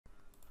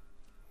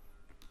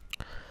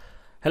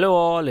Hello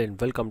all and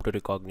welcome to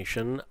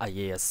recognition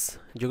IAS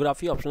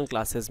geography optional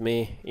classes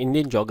में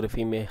Indian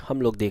geography में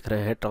हम लोग देख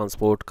रहे हैं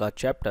ट्रांसपोर्ट का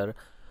चैप्टर।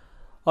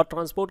 और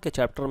ट्रांसपोर्ट के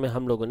चैप्टर में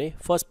हम लोगों ने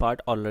फर्स्ट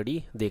पार्ट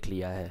ऑलरेडी देख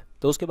लिया है,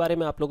 तो उसके बारे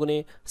में आप लोगों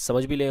ने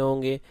समझ भी लिए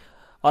होंगे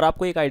और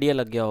आपको एक आइडिया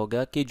लग गया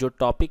होगा कि जो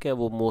टॉपिक है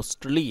वो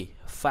मोस्टली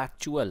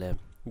फैक्चुअल है,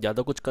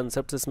 ज़्यादा कुछ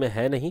कंसेप्ट इसमें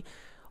है नहीं।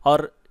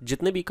 और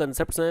जितने भी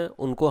कंसेप्ट्स हैं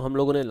उनको हम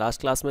लोगों ने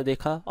लास्ट क्लास में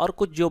देखा और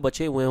कुछ जो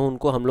बचे हुए हैं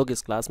उनको हम लोग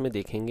इस क्लास में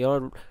देखेंगे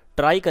और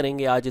ट्राई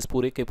करेंगे आज इस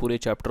पूरे के पूरे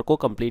चैप्टर को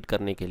कंप्लीट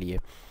करने के लिए।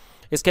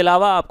 इसके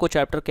अलावा आपको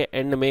चैप्टर के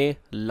एंड में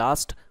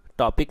लास्ट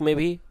टॉपिक में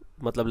भी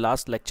मतलब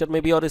लास्ट लेक्चर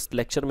में भी और इस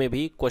लेक्चर में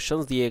भी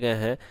क्वेश्चंस दिए गए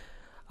हैं।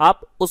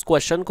 आप उस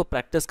क्वेश्चन को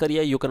प्रैक्टिस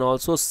करिए। You can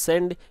also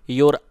send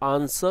your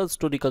answers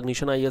to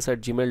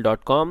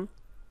recognitionis@gmail.com।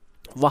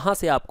 वहाँ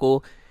से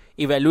आपको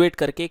इवेलुएट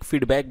करके एक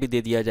फीडबैक भी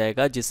दे दिया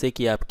जाएगा जिससे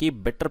कि आपकी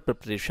बेटर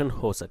प्रिपरेशन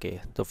हो सके।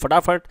 तो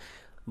फटाफट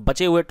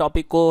बचे हुए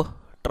टॉपिक को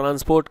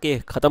ट्रांसपोर्ट के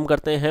ख़त्म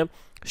करते हैं,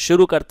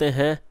 शुरू करते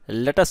हैं।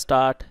 Let us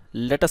start,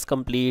 let us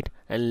complete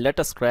and let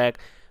us crack.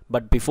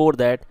 But before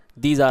that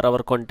these are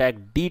our contact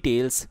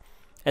details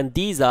and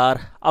these are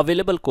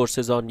available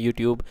courses on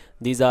YouTube.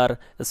 These are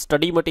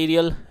study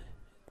material,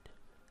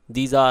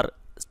 these are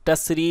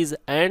test series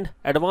and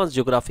advanced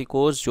geography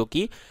course जो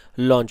कि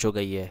launch हो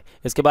गई है।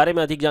 इसके बारे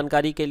में अधिक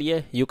जानकारी के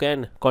लिए you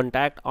can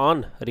contact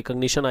on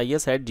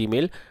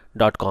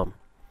recognitionis@gmail.com।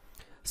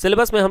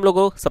 Syllabus में हम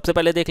लोगों सबसे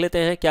पहले देख लेते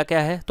हैं क्या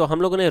क्या है। तो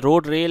हम लोगों ने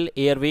road, rail,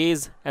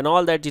 Airways and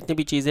all that जितनी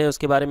भी चीज़ें हैं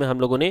उसके बारे में हम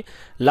लोगों ने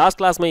लास्ट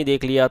क्लास में ही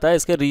देख लिया था।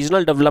 इसके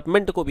रीजनल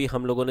डेवलपमेंट को भी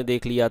हम लोगों ने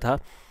देख लिया था।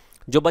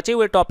 जो बचे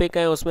हुए टॉपिक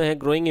हैं उसमें है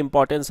ग्रोइंग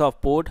इंपॉर्टेंस ऑफ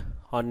पोर्ट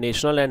और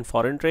नेशनल एंड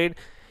फॉरेन ट्रेड।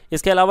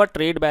 इसके अलावा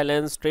trade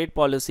balance, trade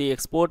policy,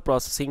 export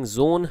processing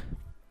zone.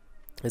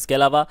 इसके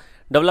अलावा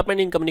development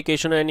in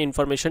communication and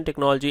information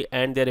technology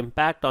and there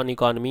impact on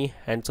economy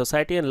and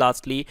society and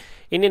lastly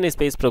Indian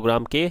space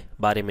programme के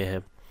बारे में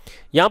है।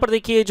 यहाँ पर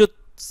देखिए जो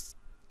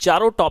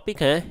चारों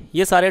टॉपिक हैं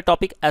ये सारे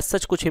टॉपिक एज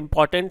सच कुछ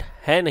इंपॉर्टेंट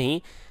है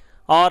नहीं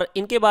और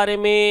इनके बारे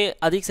में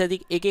अधिक से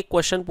अधिक एक एक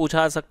क्वेश्चन पूछा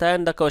जा सकता है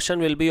and the question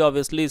will be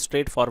obviously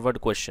straight forward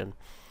question.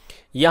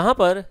 यहाँ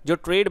पर जो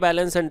trade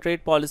balance and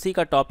trade policy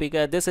का टॉपिक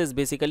है दिस इज़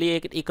बेसिकली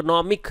एक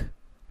इकोनॉमिक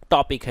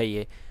टॉपिक है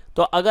ये।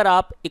 तो अगर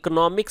आप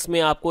इकोनॉमिक्स में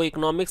आपको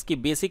इकोनॉमिक्स की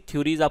बेसिक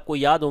थ्योरीज आपको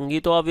याद होंगी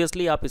तो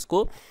ऑब्वियसली आप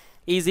इसको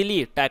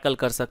ईजिली टैकल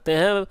कर सकते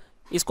हैं।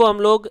 इसको हम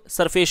लोग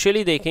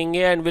सरफेशियली देखेंगे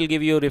and will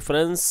give you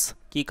reference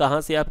कि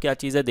कहाँ से आप क्या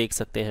चीज़ें देख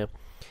सकते हैं।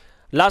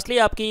 लास्टली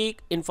आपकी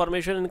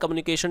इंफॉर्मेशन एंड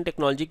कम्युनिकेशन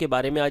टेक्नोलॉजी के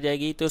बारे में आ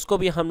जाएगी, तो इसको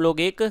भी हम लोग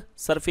एक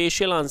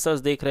सरफेशियल आंसर्स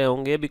देख रहे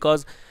होंगे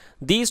because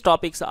these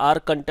topics are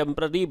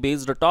contemporary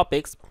based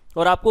topics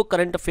और आपको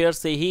करंट अफेयर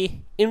से ही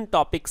इन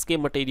टॉपिक्स के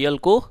मटेरियल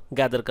को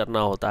गैदर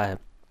करना होता है।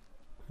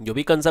 जो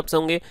भी कंसेप्ट्स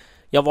होंगे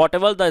या what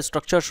ever the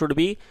structure should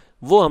be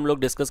वो हम लोग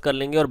डिस्कस कर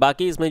लेंगे और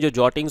बाकी इसमें जो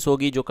जॉटिंग्स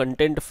होगी, जो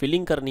कंटेंट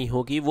फिलिंग करनी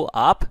होगी वो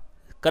आप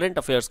करंट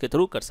अफेयर्स के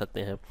थ्रू कर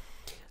सकते हैं।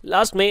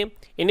 लास्ट में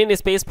Indian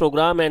space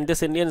programme and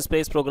this Indian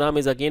space programme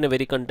is again a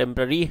very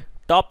contemporary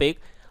topic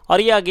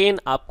और ये अगेन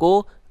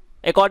आपको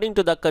according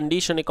to the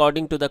condition,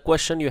 according to the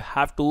question you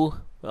have to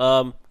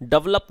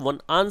develop one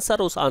answer.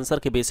 उस answer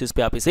के basis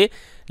पे आप इसे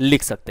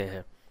लिख सकते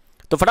हैं।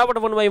 तो फटाफट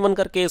 1 बाय 1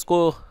 करके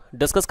इसको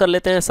डिस्कस कर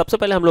लेते हैं। सबसे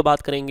पहले हम लोग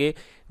बात करेंगे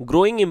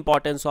growing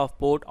importance of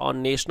port on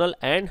national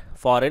and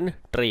foreign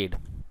trade.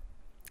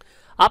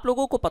 आप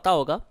लोगों को पता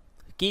होगा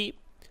कि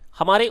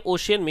हमारे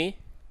ओशियन में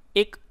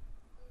एक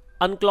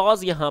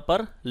अनक्लॉज यहाँ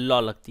पर लॉ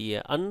लगती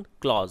है,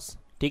 अनक्लॉज,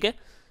 ठीक है,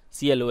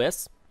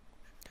 CLOS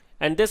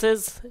and this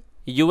is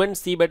UN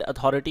seabed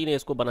authority ने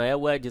इसको बनाया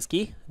हुआ है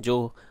जिसकी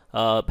जो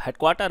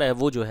हेडक्वार्टर है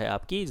वो जो है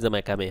आपकी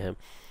जमैका में है।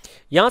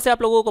 यहाँ से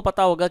आप लोगों को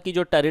पता होगा कि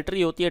जो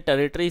टेरिटरी होती है,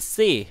 टेरिटरी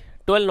से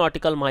 12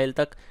 नॉटिकल माइल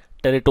तक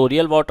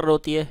टेरिटोरियल वाटर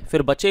होती है,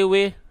 फिर बचे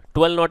हुए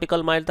 12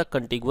 नॉटिकल माइल तक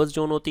कंटिगुअस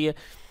जोन होती है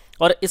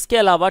और इसके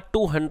अलावा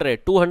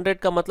 200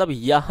 का मतलब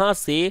यहाँ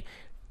से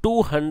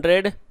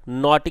 200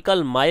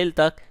 नॉटिकल माइल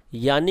तक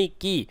यानी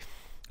कि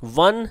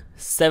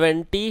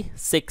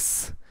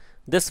 176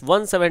 दिस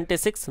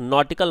 176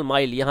 नॉटिकल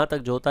माइल यहाँ तक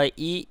जो होता है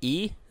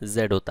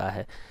EEZ होता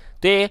है।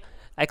 तो ये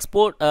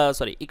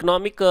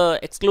इकोनॉमिक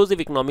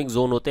एक्सक्लूसिव इकोनॉमिक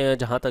जोन होते हैं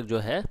जहाँ तक जो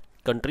है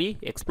कंट्री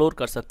एक्सप्लोर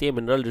कर सकती है,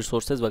 मिनरल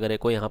रिसोर्सेज वगैरह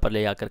को यहाँ पर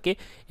ले जा करके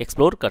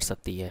एक्सप्लोर कर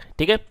सकती है।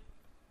 ठीक है,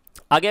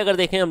 आगे अगर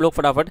देखें हम लोग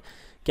फटाफट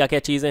क्या क्या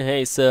चीज़ें हैं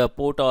इस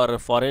पोर्ट और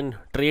फॉरेन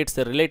ट्रेड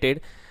से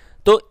रिलेटेड,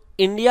 तो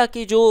इंडिया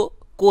की जो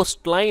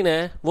कोस्ट लाइन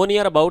है वो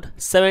नियर अबाउट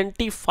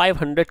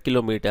 7500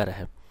 किलोमीटर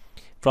है।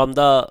 फ्रॉम द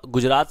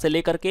गुजरात से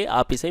लेकर के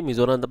आप इसे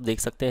मिजोरम तक देख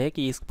सकते हैं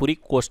कि इस पूरी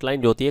कोस्ट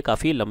लाइन जो होती है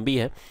काफ़ी लंबी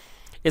है।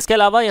 इसके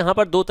अलावा यहाँ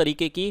पर दो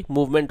तरीके की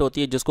मूवमेंट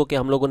होती है जिसको कि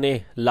हम लोगों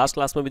ने लास्ट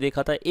क्लास में भी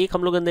देखा था। एक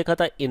हम लोगों ने देखा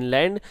था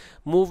इनलैंड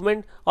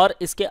मूवमेंट और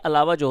इसके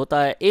अलावा जो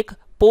होता है एक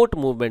पोर्ट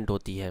मूवमेंट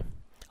होती है।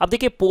 अब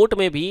देखिए पोर्ट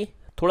में भी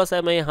थोड़ा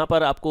सा मैं यहाँ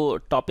पर आपको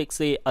टॉपिक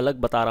से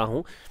अलग बता रहा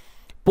हूँ।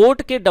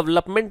 पोर्ट के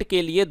डेवलपमेंट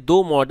के लिए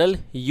दो मॉडल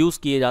यूज़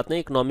किए जाते हैं,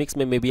 इकोनॉमिक्स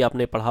में भी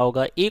आपने पढ़ा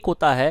होगा। एक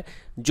होता है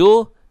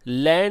जो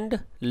लैंड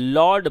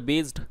लॉर्ड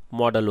बेस्ड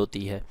मॉडल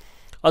होती है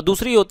और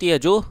दूसरी होती है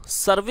जो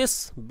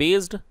सर्विस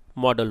बेस्ड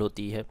मॉडल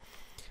होती है।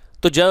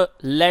 तो जो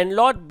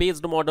लैंडलॉर्ड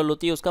बेस्ड मॉडल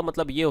होती है उसका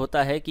मतलब ये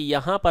होता है कि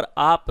यहाँ पर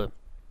आप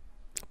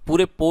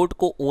पूरे पोर्ट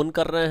को ओन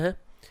कर रहे हैं,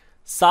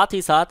 साथ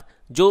ही साथ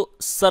जो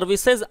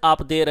सर्विसेज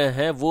आप दे रहे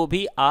हैं वो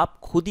भी आप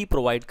खुद ही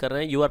प्रोवाइड कर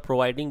रहे हैं, you are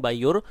providing by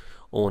your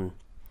own.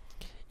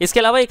 इसके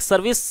अलावा एक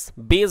सर्विस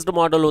बेस्ड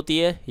मॉडल होती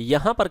है।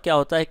 यहाँ पर क्या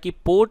होता है कि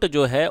पोर्ट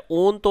जो है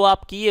ओन तो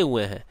आप किए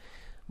हुए हैं,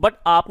 बट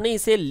आपने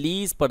इसे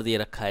लीज पर दे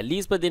रखा है।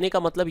 लीज पर देने का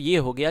मतलब ये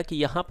हो गया कि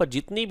यहाँ पर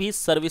जितनी भी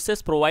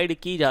सर्विसेज प्रोवाइड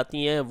की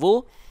जाती हैं वो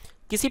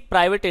किसी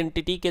प्राइवेट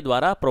एंटिटी के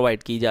द्वारा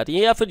प्रोवाइड की जाती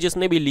है, या फिर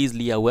जिसने भी लीज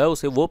लिया हुआ है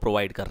उसे वो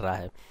प्रोवाइड कर रहा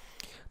है।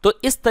 तो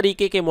इस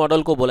तरीके के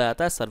मॉडल को बोला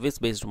जाता है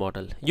service based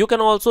model. You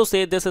can also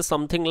say this is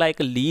something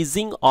like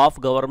leasing of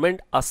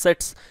government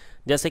assets,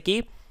 जैसे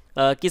कि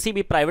किसी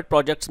भी प्राइवेट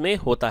प्रोजेक्ट्स में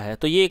होता है।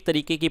 तो ये एक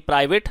तरीके की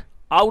प्राइवेट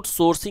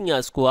आउटसोर्सिंग या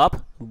इसको आप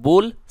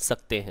बोल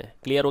सकते हैं।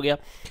 क्लियर हो गया।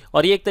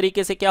 और ये एक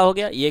तरीके से क्या हो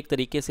गया, ये एक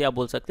तरीके से आप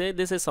बोल सकते हैं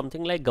this is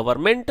something like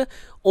government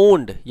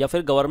owned या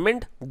फिर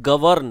गवर्नमेंट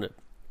गवर्न,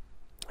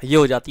 ये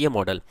हो जाती है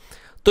मॉडल।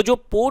 तो जो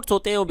पोर्ट्स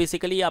होते हैं वो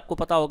बेसिकली आपको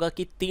पता होगा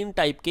कि 3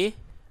 टाइप के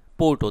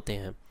पोर्ट होते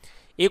हैं।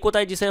 एक होता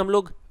है जिसे हम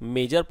लोग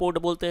मेजर पोर्ट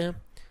बोलते हैं,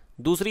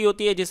 दूसरी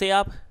होती है जिसे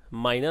आप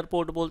माइनर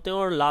पोर्ट बोलते हैं,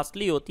 और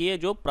लास्टली होती है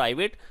जो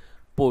प्राइवेट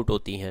पोर्ट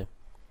होती हैं।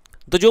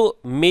 तो जो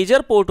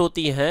मेजर पोर्ट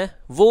होती हैं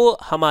वो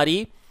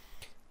हमारी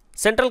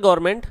सेंट्रल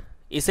गवर्नमेंट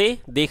इसे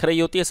देख रही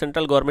होती है,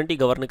 सेंट्रल गवर्नमेंट ही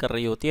गवर्न कर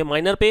रही होती है।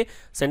 माइनर पे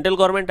central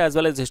government as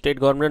well as state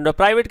government, और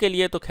प्राइवेट के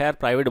लिए तो खैर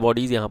प्राइवेट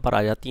बॉडीज यहाँ पर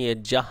आ जाती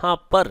हैं, जहाँ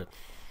पर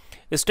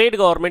स्टेट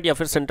गवर्नमेंट या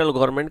फिर सेंट्रल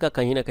गवर्नमेंट का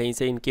कहीं ना कहीं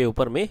से इनके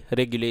ऊपर में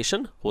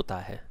रेगुलेशन होता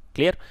है।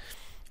 Clear.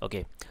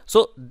 Okay,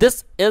 so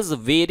this is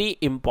very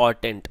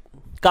important,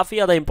 काफ़ी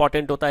ज़्यादा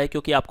इंपॉर्टेंट होता है,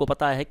 क्योंकि आपको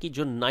पता है कि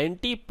जो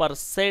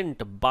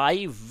 90%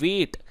 बाई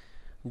वेट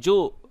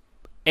जो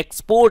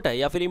एक्सपोर्ट है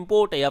या फिर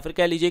इंपोर्ट है, या फिर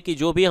कह लीजिए कि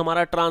जो भी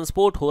हमारा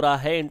ट्रांसपोर्ट हो रहा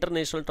है,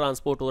 इंटरनेशनल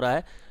ट्रांसपोर्ट हो रहा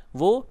है,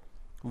 वो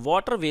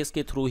वाटरवेज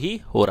के थ्रू ही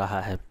हो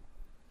रहा है।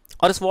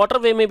 और इस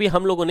वाटरवे में भी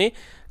हम लोगों ने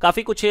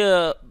काफ़ी कुछ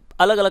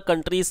अलग अलग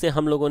कंट्रीज से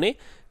हम लोगों ने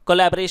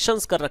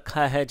कोलैबोरेशंस कर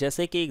रखा है।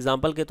 जैसे कि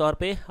एग्जांपल के तौर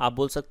पे आप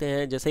बोल सकते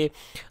हैं, जैसे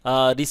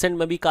रिसेंट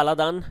में भी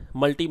कालादान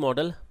मल्टी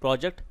मॉडल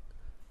प्रोजेक्ट,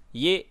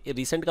 ये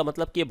रिसेंट का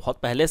मतलब कि ये बहुत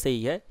पहले से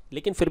ही है,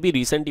 लेकिन फिर भी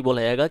रिसेंट ही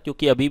बोला जाएगा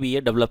क्योंकि अभी भी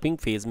ये डेवलपिंग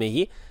फेज में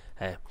ही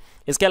है।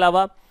 इसके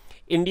अलावा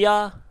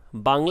इंडिया,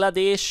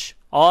 बांग्लादेश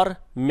और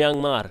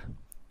म्यांमार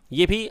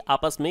ये भी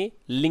आपस में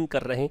लिंक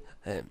कर रहे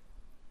हैं,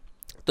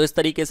 तो इस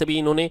तरीके से भी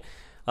इन्होंने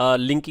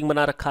लिंकिंग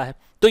बना रखा है।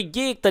 तो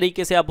ये एक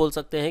तरीके से आप बोल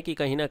सकते हैं कि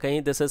कहीं ना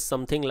कहीं this is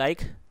something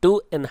like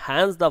to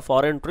enhance the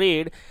foreign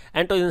trade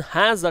and to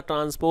enhance the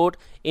transport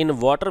in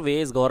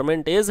waterways,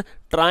 government is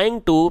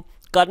trying to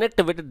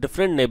connect with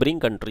different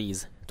neighbouring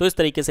countries. तो इस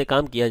तरीके से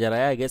काम किया जा रहा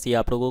है। आई गेस ये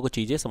आप लोगों को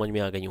चीज़ें समझ में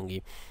आ गई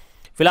होंगी।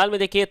 फिलहाल में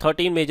देखिए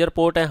 13 मेजर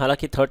पोर्ट है,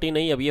 हालांकि 30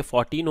 नहीं, अब ये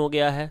 14 हो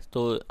गया है,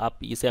 तो आप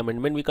इसे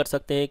अमेंडमेंट भी कर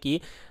सकते हैं कि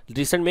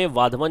रिसेंट में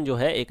वाधवन जो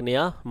है एक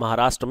नया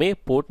महाराष्ट्र में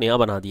पोर्ट नया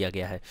बना दिया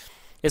गया है।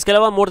 इसके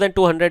अलावा मोर देन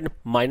 200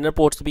 माइनर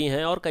पोर्ट्स भी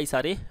हैं और कई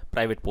सारे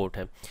प्राइवेट पोर्ट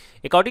हैं।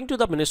 According to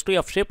the ministry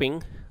of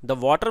shipping, the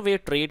waterway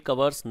trade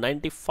covers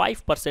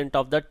 95%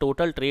 of the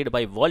total trade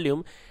by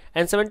volume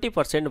and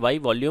 70% by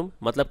volume,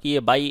 मतलब कि ये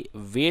बाय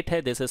वेट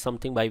है, this is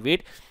something by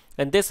weight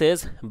and this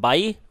is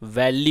by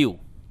value.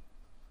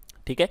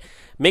 ठीक है,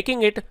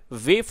 making it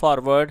way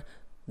forward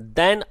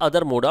then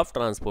other mode of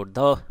transport.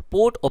 The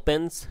port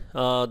opens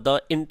the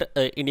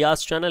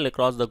India's channel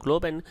across the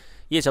globe, and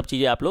ये सब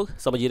चीज़ें आप लोग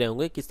समझ ही रहे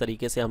होंगे किस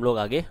तरीके से हम लोग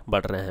आगे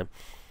बढ़ रहे हैं।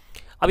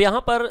 अब यहाँ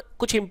पर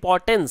कुछ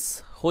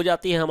इंपॉर्टेंस हो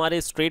जाती है हमारे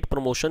स्ट्रेट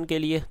प्रमोशन के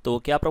लिए। तो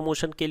क्या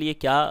प्रमोशन के लिए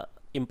क्या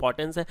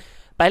इंपॉर्टेंस है?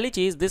 पहली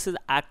चीज़, this is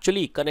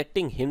actually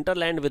connecting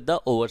hinterland with the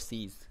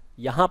overseas.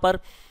 यहाँ पर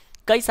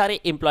कई सारे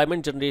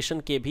एम्प्लॉयमेंट जनरेशन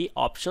के भी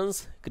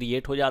ऑप्शंस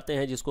क्रिएट हो जाते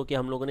हैं, जिसको कि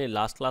हम लोगों ने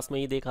लास्ट क्लास में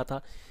ही देखा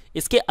था।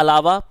 इसके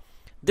अलावा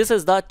this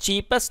is the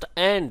cheapest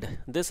and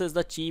this is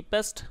the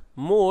cheapest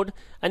mode,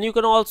 and you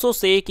can also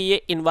say कि ये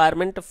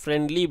इन्वायरमेंट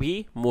फ्रेंडली भी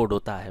मोड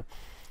होता है।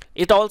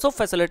 It also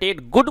facilitate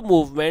good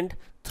movement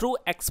through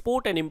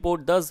export and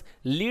import, दस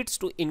leads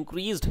to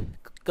increased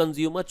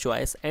consumer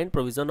choice and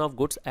provision of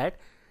goods at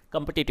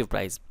competitive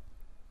price.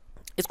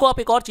 इसको आप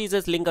एक और चीज़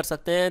से लिंक कर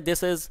सकते हैं,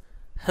 दिस इज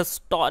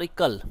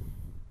हिस्टोरिकल,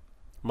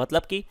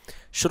 मतलब कि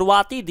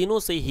शुरुआती दिनों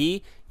से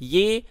ही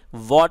ये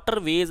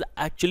वाटरवेज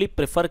एक्चुअली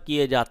प्रेफर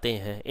किए जाते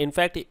हैं।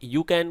 In fact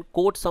you can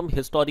coat some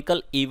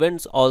historical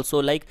events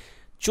also, like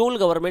Chola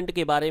government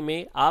के बारे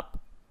में आप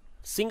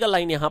सिंगल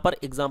लाइन यहाँ पर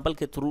एग्जाम्पल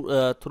के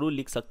थ्रू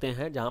लिख सकते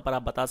हैं, जहाँ पर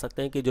आप बता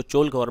सकते हैं कि जो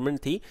चोल गवर्नमेंट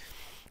थी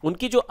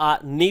उनकी जो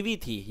नेवी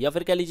थी, या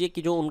फिर कह लीजिए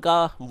कि जो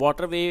उनका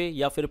वाटरवे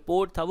या फिर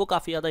पोर्ट था, वो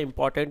काफ़ी ज़्यादा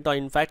इंपॉर्टेंट था।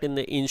 In fact in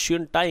the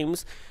ancient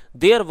times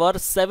there were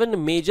 7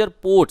 major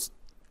ports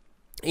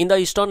in the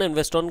eastern and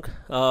western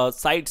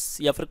sides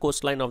या फिर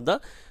coast line of the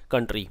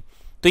country.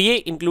 तो ये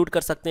इंक्लूड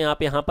कर सकते हैं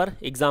आप, यहाँ पर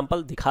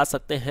एग्जाम्पल दिखा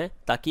सकते हैं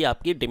ताकि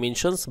आपकी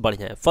डिमेंशंस बढ़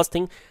जाए। First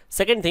thing.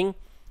 Second thing,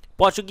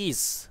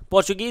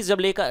 Portuguese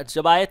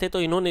जब आए थे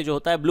तो इन्होंने जो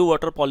होता है ब्लू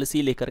वाटर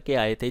पॉलिसी लेकर के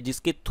आए थे,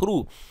 जिसके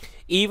थ्रू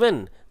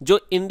इवन जो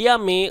इंडिया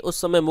में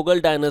उस समय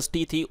मुगल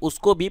डायनेस्टी थी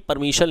उसको भी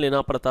परमिशन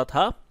लेना पड़ता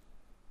था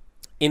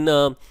इन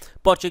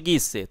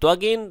पोर्चुगीज से। तो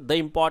again the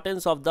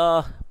importance of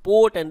the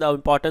port and the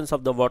importance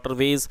of the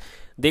waterways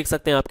देख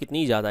सकते हैं आप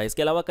कितनी ज़्यादा है।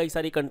 इसके अलावा कई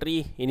सारी कंट्री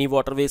इन्हीं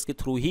वाटरवेज के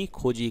थ्रू ही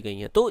खोजी गई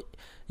हैं। तो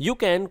you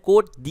can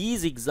coat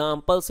these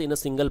examples in a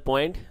single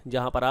point,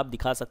 जहाँ पर आप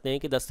दिखा सकते हैं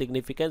कि the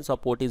significance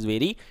of port is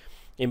very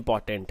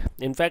important.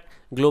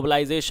 In fact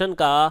globalisation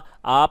का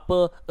आप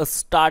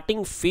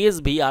स्टार्टिंग फेज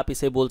भी आप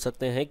इसे बोल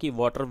सकते हैं कि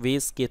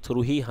वाटरवेज के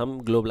थ्रू ही हम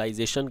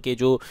ग्लोबलाइजेशन के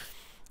जो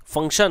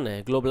फंक्शन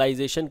है,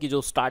 ग्लोबलाइजेशन की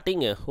जो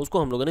स्टार्टिंग है, उसको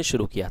हम लोगों ने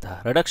शुरू किया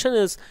था। Reduction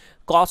is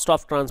cost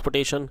of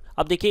transportation.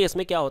 अब देखिए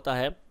इसमें क्या होता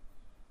है,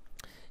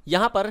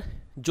 यहाँ पर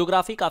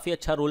ज्योग्राफी काफ़ी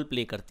अच्छा रोल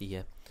प्ले करती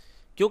है,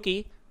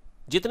 क्योंकि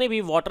जितने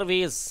भी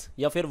वाटरवेज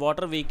या फिर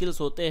वाटर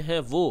व्हीकल्स होते हैं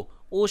वो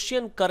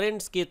ओशियन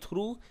करेंट्स के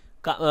थ्रू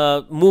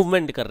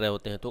मूवमेंट कर रहे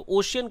होते हैं। तो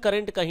ओशियन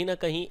करंट कहीं ना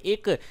कहीं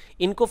एक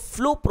इनको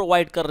फ्लो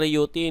प्रोवाइड कर रही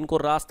होती है, इनको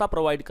रास्ता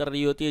प्रोवाइड कर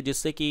रही होती है,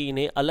 जिससे कि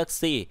इन्हें अलग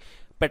से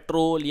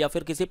पेट्रोल या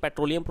फिर किसी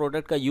पेट्रोलियम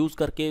प्रोडक्ट का यूज़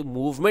करके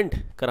मूवमेंट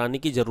कराने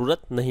की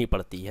ज़रूरत नहीं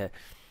पड़ती है।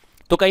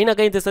 तो कहीं ना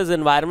कहीं this is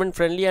environment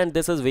friendly and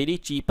this is very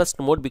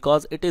cheapest mode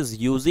because it is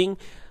using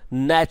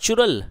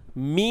natural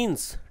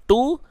means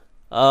to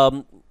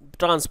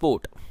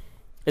transport.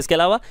 इसके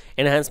अलावा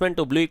enhancement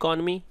to blue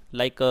economy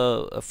like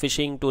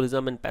fishing,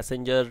 tourism and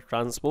passenger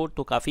transport,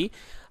 तो काफ़ी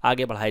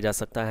आगे बढ़ाया जा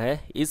सकता है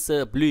इस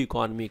ब्लू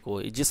इकॉनमी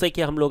को, जिससे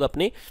कि हम लोग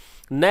अपने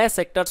नए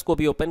सेक्टर्स को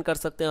भी ओपन कर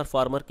सकते हैं और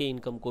फार्मर के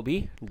इनकम को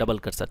भी डबल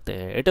कर सकते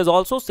हैं। It is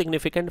also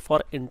significant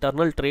for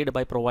internal trade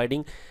by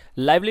providing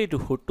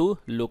livelihood to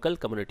local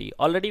community.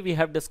 Already we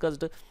have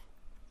discussed,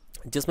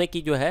 जिसमें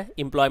कि जो है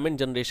एम्प्लॉयमेंट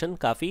जनरेशन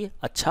काफ़ी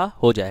अच्छा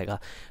हो जाएगा।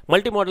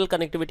 मल्टी मॉडल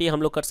कनेक्टिविटी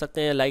हम लोग कर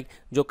सकते हैं, लाइक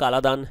जो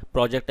कालादान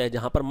प्रोजेक्ट है,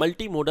 जहाँ पर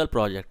मल्टी मॉडल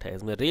प्रोजेक्ट है,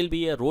 इसमें रेल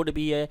भी है, रोड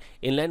भी है,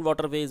 इनलैंड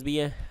वाटरवेज भी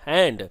है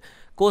एंड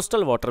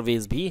कोस्टल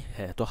वाटरवेज भी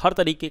है। तो हर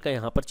तरीके का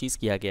यहाँ पर चीज़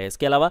किया गया है।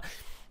 इसके अलावा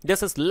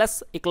this is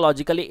less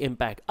ecologically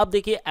impact. अब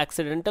देखिए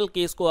एक्सीडेंटल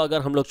केस को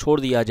अगर हम लोग छोड़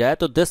दिया जाए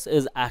तो this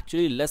is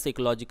actually less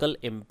ecological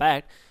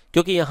impact,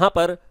 क्योंकि यहाँ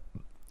पर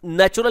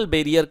नेचुरल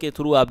बैरियर के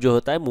थ्रू आप जो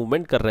होता है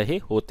मूवमेंट कर रहे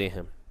होते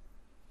हैं।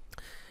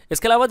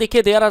 इसके अलावा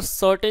देखिए there are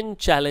certain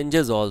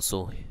challenges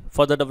also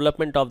for the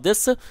development of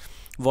this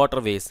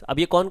waterways. अब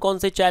ये कौन कौन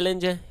से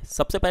चैलेंज हैं?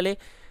 सबसे पहले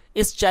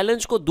इस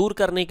चैलेंज को दूर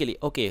करने के लिए,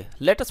 okay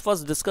let us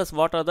first discuss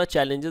what are the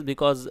challenges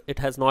because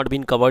it has not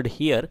been covered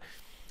here.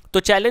 तो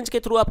चैलेंज के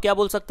थ्रू आप क्या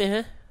बोल सकते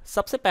हैं?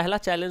 सबसे पहला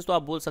चैलेंज तो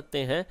आप बोल सकते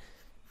हैं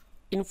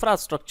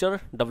इंफ्रास्ट्रक्चर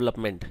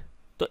डेवलपमेंट।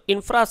 तो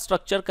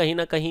इंफ्रास्ट्रक्चर कहीं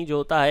ना कहीं जो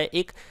होता है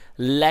एक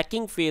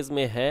लैकिंग फेज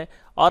में है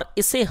और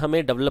इसे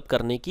हमें डेवलप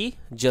करने की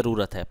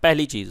ज़रूरत है,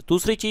 पहली चीज़।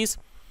 दूसरी चीज़,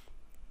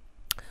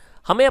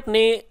 हमें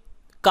अपने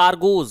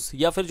कार्गोज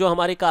या फिर जो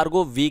हमारे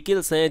कार्गो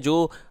व्हीकल्स हैं,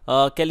 जो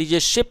कह लीजिए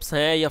शिप्स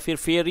हैं या फिर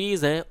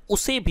फेरीज हैं,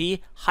 उसे भी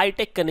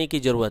हाईटेक करने की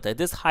ज़रूरत है।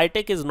 This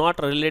hi tech is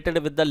not related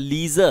with the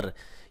leisure,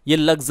 ये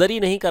लग्जरी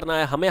नहीं करना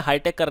है हमें।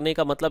 हाईटेक करने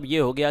का मतलब ये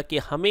हो गया कि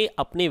हमें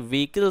अपने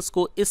व्हीकल्स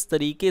को इस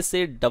तरीके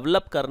से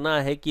डेवलप करना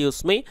है कि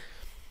उसमें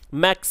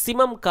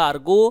मैक्सिमम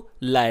कार्गो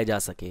लाया जा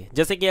सके।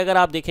 जैसे कि अगर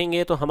आप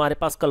देखेंगे तो हमारे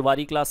पास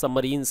कलवारी क्लास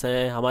सबमरीन्स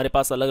हैं, हमारे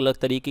पास अलग अलग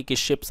तरीके की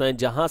शिप्स हैं,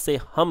 जहाँ से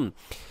हम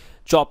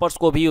चॉपर्स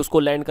को भी उसको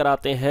लैंड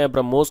कराते हैं,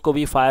 ब्रह्मोस को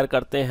भी फायर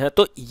करते हैं।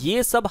 तो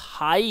ये सब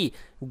हाई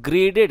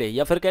ग्रेडेड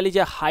या फिर कह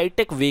लीजिए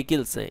हाईटेक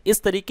व्हीकल्स हैं।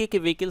 इस तरीके के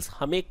व्हीकल्स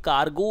हमें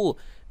कार्गो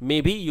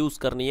में भी यूज़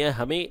करनी है,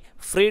 हमें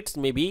फ्रेट्स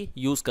में भी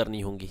यूज़ करनी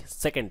होंगी।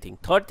 Second thing.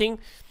 Third thing,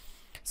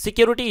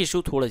 security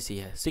issue थोड़ी सी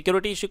है।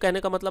 सिक्योरिटी इशू कहने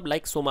का मतलब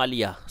लाइक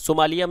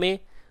सोमालिया में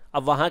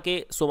अब वहाँ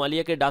के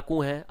सोमालिया के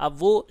डाकू हैं, अब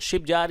वो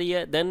शिप जा रही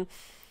है, देन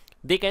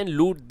दे कैन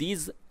लूट दीज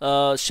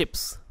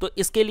शिप्स। तो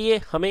इसके लिए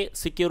हमें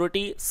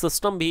सिक्योरिटी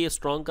सिस्टम भी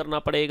स्ट्रॉन्ग करना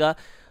पड़ेगा।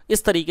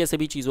 इस तरीके से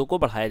भी चीज़ों को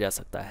बढ़ाया जा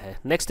सकता है।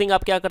 नेक्स्ट थिंग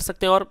आप क्या कर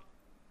सकते हैं, और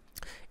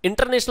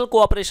इंटरनेशनल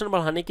कोऑपरेशन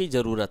बढ़ाने की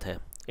ज़रूरत है।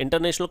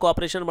 इंटरनेशनल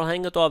कोऑपरेशन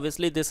बढ़ाएंगे तो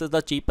obviously this is the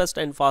cheapest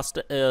and fast,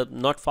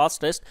 not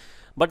fastest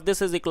but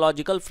this is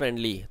ecological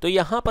friendly. तो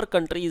यहाँ पर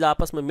कंट्रीज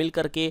आपस में मिल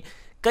करके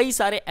कई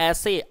सारे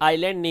ऐसे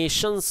आइलैंड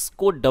नेशंस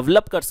को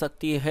डेवलप कर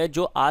सकती है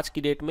जो आज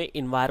की डेट में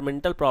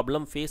इन्वायरमेंटल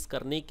प्रॉब्लम फेस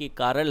करने के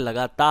कारण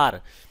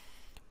लगातार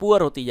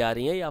पुअर होती जा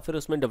रही हैं या फिर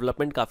उसमें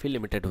डेवलपमेंट काफ़ी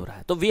लिमिटेड हो रहा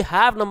है। तो we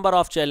have number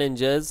of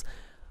challenges,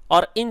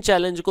 और इन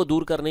चैलेंज को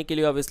दूर करने के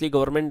लिए ऑब्वियसली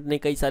गवर्नमेंट ने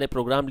कई सारे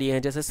प्रोग्राम लिए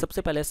हैं। जैसे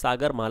सबसे पहले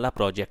सागरमाला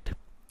प्रोजेक्ट।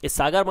 इस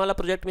सागरमाला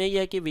प्रोजेक्ट में यह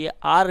है कि we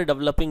are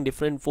developing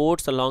different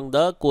forts along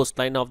the coast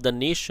line of the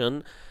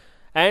nation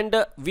and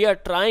we are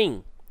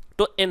trying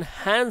to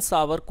enhance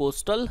our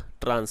coastal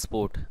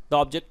transport. The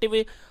objective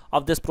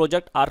of this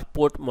project are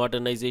port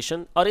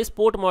modernization। और इस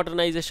port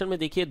modernisation में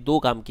देखिए दो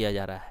काम किया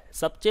जा रहा है।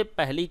 सबसे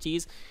पहली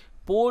चीज़,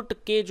 पोर्ट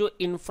के जो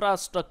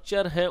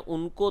इंफ्रास्ट्रक्चर हैं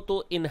उनको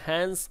तो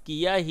इन्हांस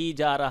किया ही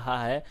जा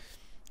रहा है।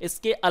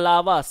 इसके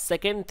अलावा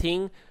सेकेंड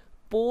थिंग,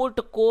 पोर्ट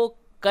को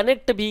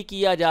कनेक्ट भी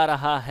किया जा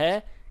रहा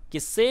है,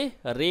 किससे?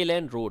 रेल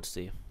एंड रोड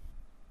से।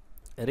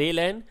 रेल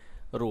एंड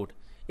रोड,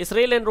 इस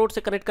रेल एंड रोड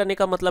से कनेक्ट करने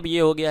का मतलब ये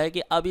हो गया है कि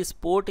अब इस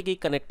पोर्ट की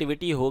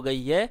कनेक्टिविटी हो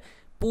गई है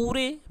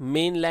पूरे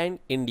मेनलैंड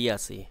इंडिया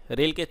से।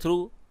 रेल के थ्रू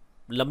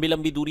लंबी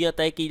लंबी दूरियां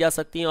तय की जा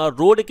सकती हैं और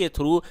रोड के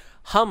थ्रू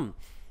हम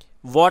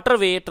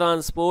वाटरवे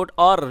ट्रांसपोर्ट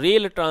और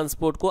रेल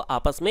ट्रांसपोर्ट को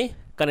आपस में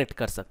कनेक्ट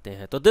कर सकते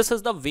हैं। तो this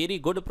is the very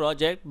good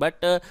project,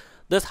 but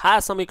this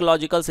has some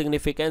ecological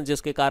significance,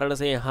 जिसके कारण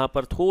से यहाँ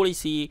पर थोड़ी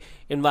सी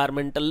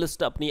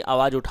इन्वायरमेंटलिस्ट अपनी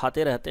आवाज़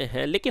उठाते रहते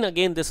हैं। लेकिन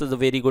again this is a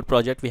very good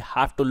project, we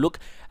have to look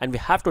and we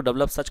have to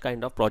develop such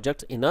kind of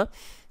projects in a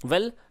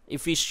well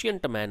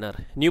efficient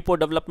manner. New port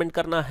development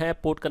करना है,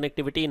 पोर्ट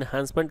कनेक्टिविटी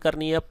इन्हांसमेंट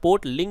करनी है,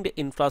 port linked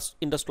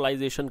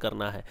industrialisation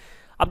करना है।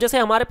 अब जैसे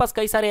हमारे पास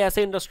कई सारे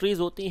ऐसे इंडस्ट्रीज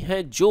होती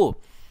हैं जो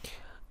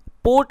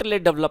पोर्ट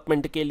लेड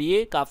डेवलपमेंट के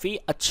लिए काफ़ी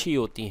अच्छी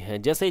होती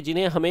हैं, जैसे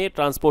जिन्हें हमें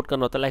ट्रांसपोर्ट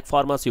करना होता है, लाइक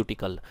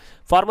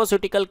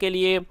फार्मास्यूटिकल के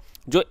लिए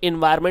जो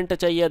इन्वायरमेंट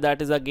चाहिए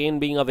that is again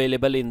being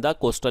available in the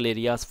coastal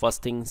areas,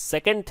 first thing.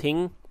 Second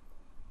thing,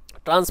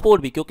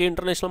 transport भी, क्योंकि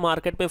इंटरनेशनल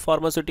मार्केट में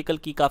फार्मास्यूटिकल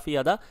की काफ़ी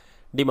ज़्यादा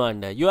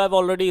डिमांड है। You have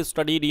already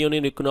studied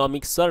union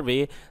economic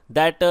survey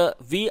that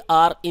we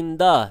are in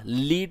the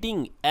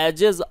leading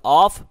edges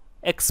of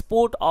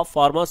export of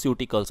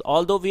pharmaceuticals,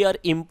 although we are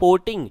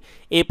importing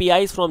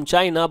APIs from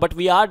China, but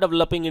we are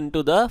developing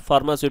into the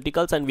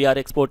pharmaceuticals and we are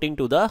exporting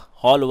to the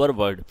all over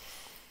world.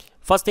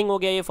 First thing हो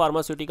गया ये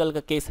pharmaceutical का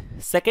case.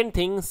 Second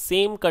thing,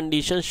 same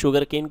condition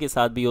sugar cane के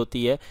साथ भी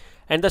होती है।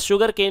 And the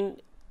sugar cane,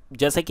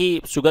 जैसे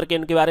कि शुगर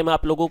केन के बारे में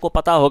आप लोगों को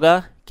पता होगा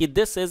कि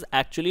this is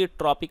actually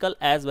tropical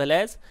as well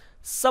as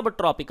सब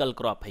ट्रॉपिकल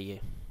क्रॉप है। ये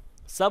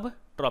सब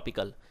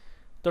ट्रॉपिकल,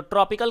 तो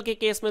ट्रॉपिकल के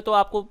केस में तो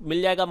आपको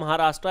मिल जाएगा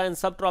महाराष्ट्र, एंड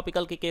सब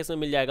ट्रॉपिकल के केस में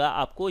मिल जाएगा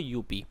आपको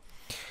यूपी।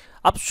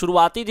 अब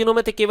शुरुआती दिनों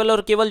में तो केवल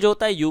और केवल जो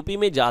होता है यूपी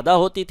में ज़्यादा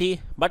होती थी,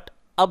 बट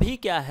अभी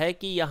क्या है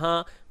कि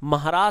यहाँ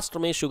महाराष्ट्र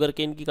में शुगर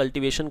केन की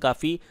कल्टीवेशन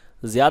काफ़ी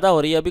ज़्यादा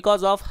हो रही है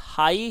because of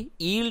high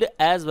yield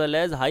as well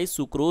as high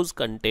sucrose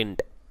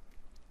content.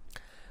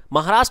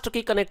 Maharashtra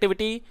की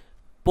कनेक्टिविटी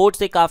पोर्ट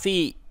से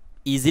काफ़ी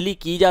ईजिली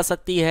की जा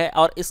सकती है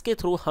और इसके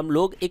थ्रू हम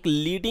लोग एक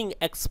लीडिंग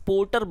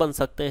एक्सपोर्टर बन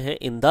सकते हैं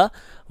इन द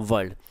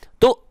वर्ल्ड।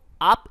 तो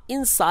आप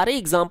इन सारे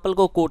एग्जाम्पल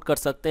को कोट कर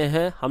सकते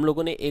हैं। हम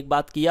लोगों ने एक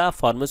बात किया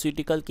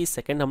फार्मास्यूटिकल की,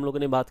 सेकंड हम लोगों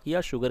ने बात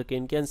किया शुगर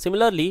केन की, एंड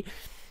सिमिलरली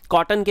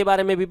कॉटन के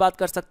बारे में भी बात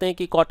कर सकते हैं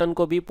कि कॉटन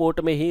को भी पोर्ट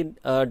में ही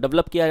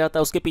डेवलप किया जाता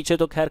है। उसके पीछे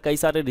तो खैर कई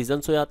सारे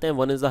रीजन्स हो जाते हैं।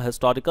 One is the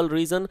historical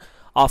reason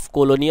of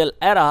colonial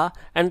era,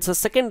 and the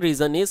second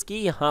reason is कि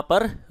यहाँ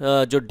पर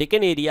जो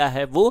डेक्कन एरिया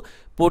है वो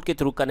पोर्ट के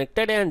थ्रू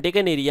कनेक्टेड है, एंड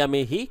डेक्कन एरिया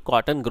में ही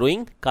कॉटन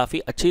ग्रोइंग काफ़ी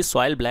अच्छी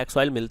सॉइल, ब्लैक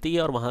सॉइल मिलती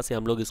है और वहाँ से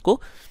हम लोग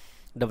इसको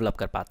डेवलप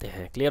कर पाते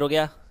हैं। क्लियर हो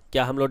गया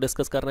क्या हम लोग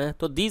डिस्कस कर रहे हैं?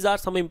 तो दीज आर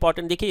सम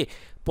इंपॉर्टेंट, देखिए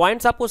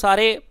पॉइंट्स आपको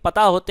सारे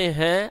पता होते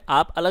हैं,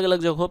 आप अलग अलग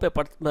जगहों पे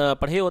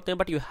पढ़े होते हैं,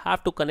 but you have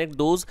to connect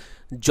those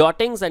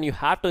जॉटिंग्स and you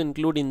have to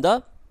include in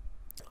the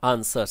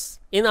answers.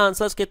 In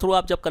answers के थ्रू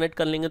आप जब कनेक्ट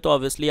कर लेंगे तो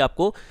ऑब्वियसली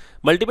आपको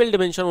मल्टीपल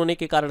डिमेंशन होने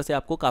के कारण से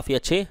आपको काफ़ी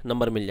अच्छे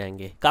नंबर मिल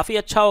जाएंगे। काफ़ी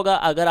अच्छा होगा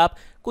अगर आप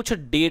कुछ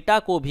डेटा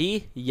को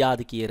भी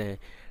याद किए रहें।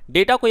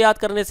 डेटा को याद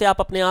करने से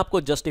आप अपने आप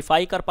को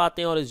जस्टिफाई कर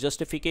पाते हैं और इस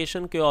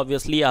जस्टिफिकेशन के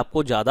ऑब्वियसली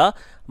आपको ज़्यादा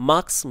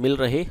मार्क्स मिल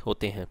रहे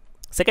होते हैं।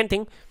 Second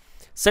thing,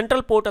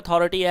 Central Port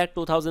Authority Act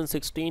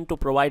 2016 to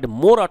provide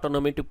more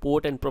autonomy to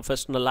port and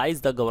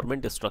professionalize the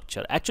government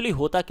structure. Actually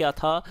होता क्या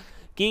था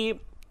कि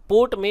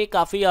पोर्ट में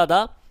काफ़ी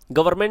ज़्यादा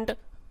गवर्नमेंट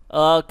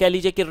कह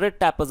लीजिए कि रेड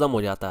टैपिज्म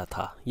हो जाता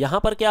था। यहाँ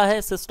पर क्या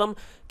है सिस्टम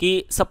कि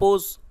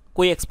सपोज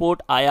कोई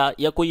एक्सपोर्ट आया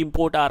या कोई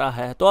इंपोर्ट आ रहा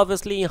है तो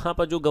ऑब्वियसली यहाँ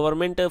पर जो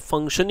गवर्नमेंट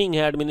फंक्शनिंग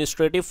है,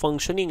 एडमिनिस्ट्रेटिव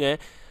फंक्शनिंग है,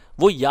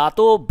 वो या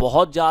तो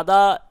बहुत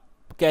ज़्यादा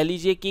कह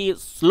लीजिए कि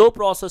स्लो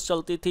प्रोसेस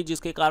चलती थी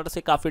जिसके कारण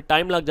से काफ़ी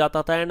टाइम लग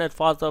जाता था, and as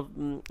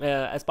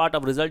part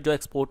of result जो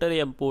एक्सपोर्टर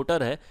या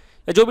इम्पोर्टर है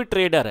या जो भी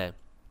ट्रेडर है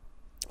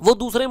वो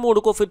दूसरे मोड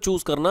को फिर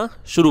चूज़ करना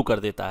शुरू कर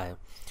देता है।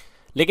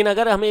 लेकिन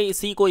अगर हमें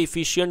इसी को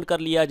इफ़िशिएंट कर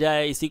लिया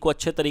जाए, इसी को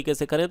अच्छे तरीके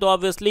से करें तो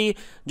ऑब्वियसली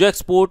जो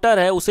एक्सपोर्टर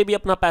है उसे भी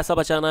अपना पैसा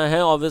बचाना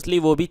है, ऑब्वियसली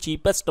वो भी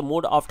चीपेस्ट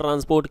मोड ऑफ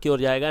ट्रांसपोर्ट की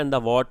ओर जाएगा, and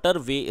the water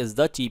way is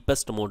the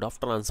cheapest mode of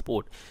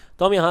transport.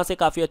 तो हम यहाँ से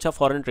काफ़ी अच्छा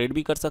फॉरेन ट्रेड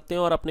भी कर सकते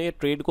हैं और अपने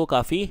ट्रेड को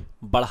काफ़ी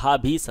बढ़ा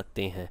भी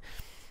सकते हैं।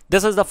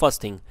 This is the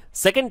first thing.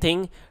 Second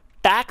thing,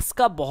 tax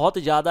का बहुत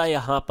ज़्यादा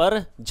यहाँ पर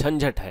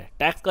झंझट है।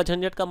 टैक्स का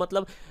झंझट का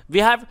मतलब we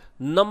have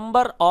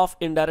number of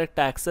indirect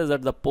taxes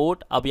at the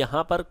port. अब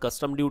यहाँ पर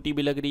कस्टम ड्यूटी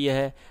भी लग रही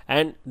है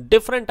and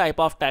different type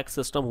of tax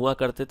system हुआ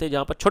करते थे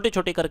जहाँ पर छोटे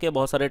छोटे करके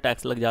बहुत सारे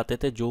टैक्स लग जाते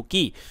थे जो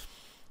कि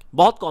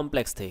बहुत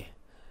कॉम्प्लेक्स थे।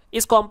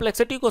 इस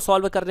कॉम्प्लेक्सिटी को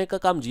सॉल्व करने का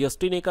काम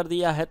जीएसटी ने कर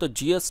दिया है। तो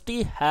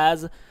GST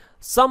has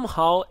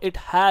somehow it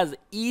has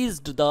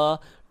eased the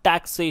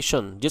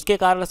taxation, जिसके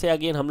कारण से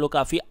अगेन हम लोग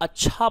काफ़ी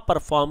अच्छा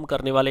परफॉर्म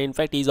करने वाले।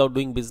 In fact ease of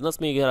doing business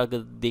में अगर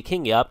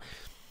देखेंगे आप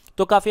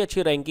तो काफ़ी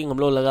अच्छी रैंकिंग हम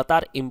लोग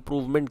लगातार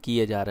इम्प्रूवमेंट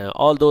किए जा रहे हैं।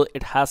 ऑल दो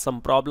it has some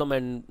problem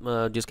and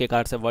जिसके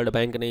कारण से वर्ल्ड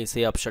बैंक ने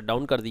इसे अब शट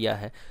डाउन कर दिया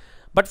है,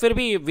 बट फिर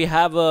भी we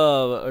have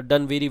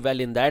done very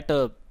well in that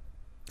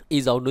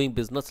ease of doing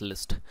business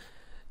list.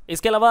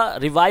 इसके अलावा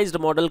revised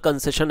model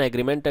concession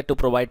agreement to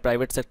provide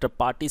private sector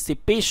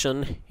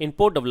participation in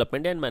port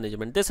development and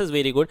management. This is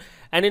very good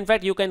and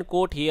in fact you can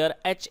coat here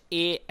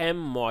HAM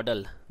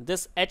model.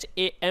 This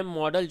HAM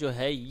model जो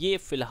है ये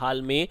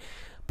फिलहाल में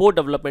port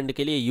development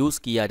के लिए use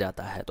किया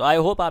जाता है। तो आई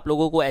होप आप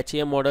लोगों को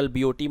HAM model,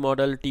 BOT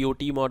model,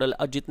 TOT model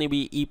और जितने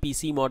भी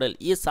EPC मॉडल,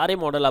 ये सारे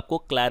मॉडल आपको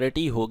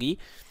क्लैरिटी होगी।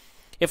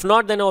 If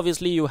not then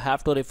obviously you have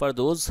to refer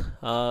those,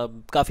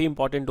 काफ़ी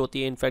इंपॉर्टेंट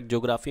होती है, इनफैक्ट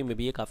ज्योग्राफी में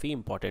भी ये काफ़ी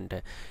इंपॉर्टेंट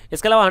है।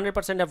 इसके अलावा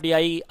 100%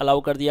 FDI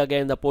अलाउ कर दिया गया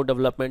इन द पोर्ट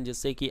डेवलपमेंट,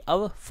 जिससे कि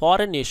अब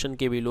फॉरेन नेशन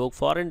के भी लोग,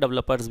 फॉरेन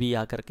डेवलपर्स भी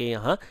आकर के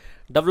यहाँ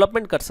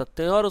डेवलपमेंट कर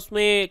सकते हैं और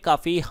उसमें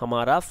काफ़ी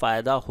हमारा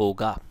फ़ायदा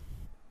होगा।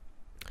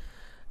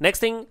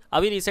 नेक्स्ट थिंग,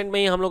 अभी रिसेंट में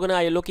ही हम लोगों ने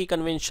ILO की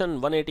कन्वेंशन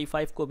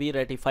 185 को भी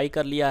रेटिफाई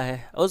कर लिया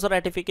है। उस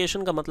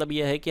रेटिफिकेशन का मतलब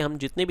यह है कि हम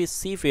जितने भी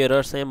सी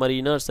फेयरर्स हैं,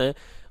 मरीनर्स हैं,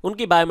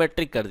 उनकी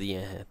बायोमेट्रिक कर दिए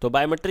हैं। तो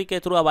बायोमेट्रिक के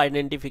थ्रू अब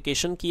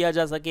आइडेंटिफिकेशन किया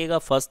जा सकेगा,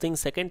 फर्स्ट थिंग।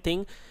 सेकंड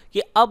थिंग कि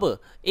अब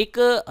एक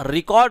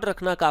रिकॉर्ड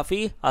रखना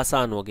काफ़ी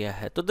आसान हो गया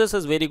है। तो this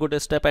is very good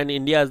step and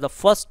India is the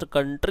first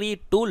country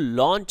to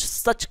launch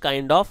such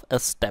kind of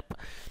step.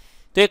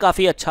 तो ये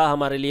काफ़ी अच्छा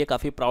हमारे लिए,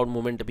 काफ़ी प्राउड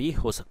मोमेंट भी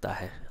हो सकता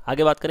है।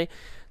 आगे बात करें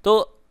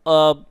तो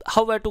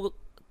how where to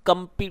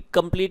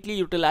completely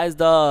utilize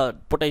the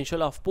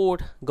potential of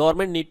port,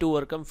 government need to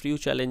overcome few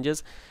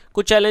challenges।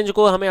 कुछ चैलेंज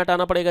को हमें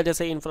हटाना पड़ेगा,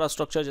 जैसे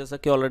इंफ्रास्ट्रक्चर, जैसा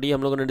कि ऑलरेडी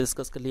हम लोगों ने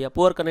डिस्कस कर लिया,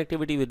 poor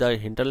connectivity with the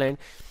hinterland.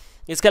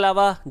 इसके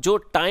अलावा जो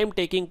टाइम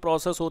टेकिंग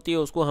प्रोसेस होती है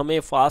उसको हमें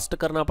फास्ट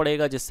करना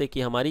पड़ेगा, जिससे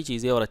कि हमारी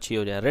चीज़ें और अच्छी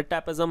हो जाए। रेड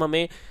टैपिज्म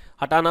हमें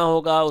हटाना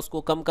होगा,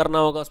 उसको कम करना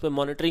होगा, उस पर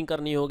मॉनिटरिंग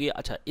करनी होगी।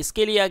 अच्छा,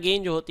 इसके लिए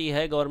अगेन जो होती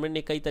है, गवर्नमेंट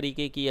ने कई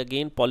तरीके की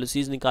अगेन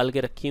पॉलिसीज़ निकाल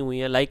के रखी हुई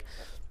हैं। लाइक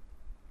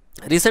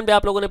रिसेंट में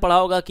आप लोगों ने पढ़ा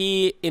होगा कि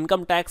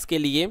इनकम टैक्स के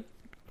लिए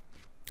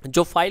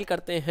जो फाइल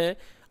करते हैं,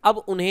 अब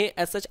उन्हें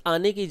एसएच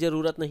आने की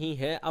ज़रूरत नहीं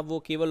है। अब वो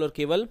केवल और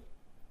केवल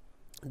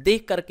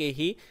देख करके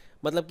ही,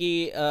 मतलब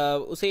कि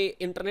उसे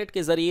इंटरनेट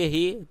के ज़रिए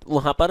ही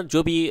वहाँ पर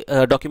जो भी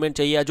डॉक्यूमेंट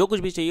चाहिए या जो कुछ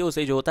भी चाहिए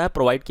उसे जो होता है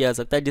प्रोवाइड किया जा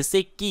सकता है,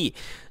 जिससे कि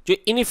जो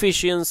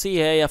इनएफिशिएंसी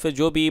है या फिर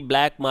जो भी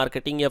ब्लैक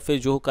मार्केटिंग या फिर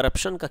जो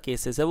करप्शन का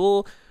केसेस है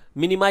वो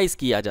मिनिमाइज़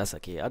किया जा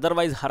सके।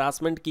 अदरवाइज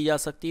हरासमेंट की जा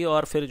सकती है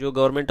और फिर जो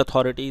गवर्नमेंट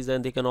अथॉरिटीज़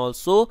हैं they can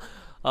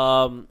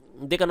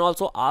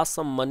also ask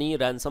some money,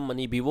 ransom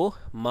money भी वो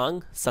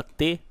मांग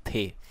सकते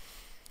थे।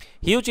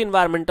 ह्यूज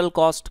इन्वायरमेंटल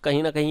कॉस्ट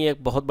कहीं ना कहीं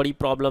एक बहुत बड़ी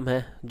प्रॉब्लम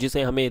है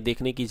जिसे हमें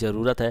देखने की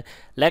ज़रूरत है।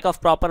 Lack of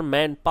proper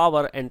man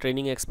power and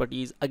training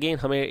expertise, again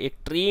हमें एक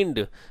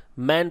ट्रेंड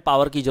मैन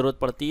पावर की ज़रूरत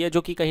पड़ती है,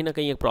 जो कि कहीं ना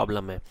कहीं एक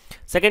प्रॉब्लम है।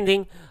 Second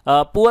thing,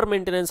 poor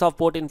maintenance of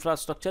port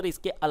infrastructure.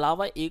 इसके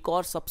अलावा एक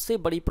और सबसे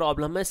बड़ी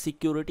प्रॉब्लम है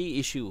सिक्योरिटी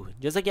इशू।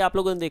 जैसा कि आप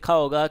लोगों ने देखा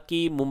होगा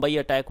कि मुंबई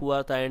अटैक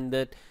हुआ था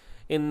and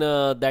in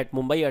that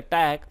Mumbai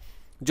attack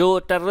जो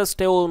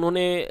टेररिस्ट है वो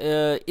उन्होंने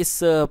इस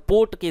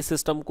पोर्ट के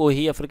सिस्टम को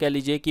ही या फिर कह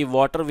लीजिए कि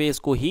वाटरवेज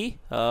को ही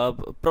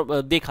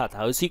देखा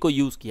था, उसी को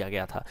यूज़ किया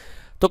गया था।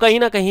 तो कहीं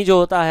ना कहीं जो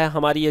होता है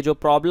हमारी ये जो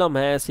प्रॉब्लम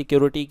है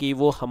सिक्योरिटी की,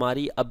 वो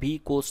हमारी अभी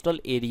कोस्टल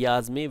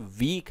एरियाज़ में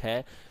वीक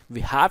है।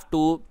 We have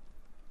to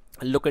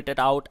look it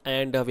out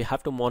and we have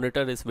to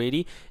monitor इस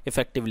वेरी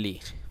इफेक्टिवली।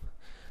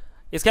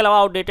 इसके अलावा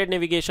outdated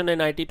navigation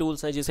and IT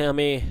tools हैं जिसे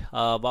हमें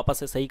वापस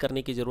से सही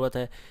करने की ज़रूरत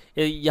है।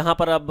 यहाँ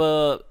पर अब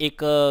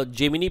एक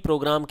जेमिनी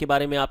प्रोग्राम के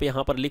बारे में आप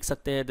यहाँ पर लिख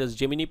सकते हैं, this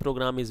Gemini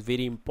programme is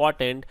very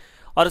important,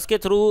 और इसके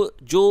थ्रू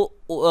जो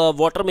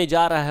वाटर में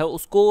जा रहा है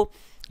उसको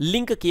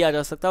लिंक किया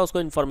जा सकता है, उसको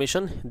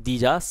इन्फॉर्मेशन दी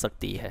जा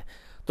सकती है।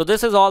 तो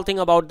this is all thing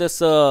about this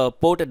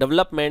port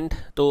development.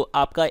 तो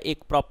आपका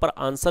एक प्रॉपर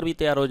आंसर भी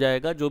तैयार हो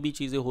जाएगा, जो भी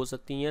चीज़ें हो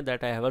सकती हैं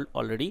that I have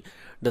already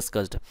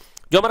discussed.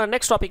 जो हमारा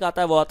नेक्स्ट टॉपिक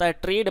आता है वो आता है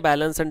trade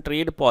balance and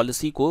trade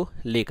policy को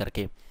लेकर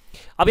के।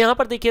 अब यहाँ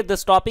पर देखिए,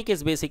 this topic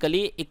is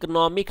basically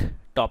economic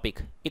topic,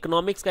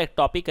 economics का एक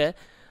टॉपिक है,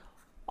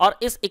 और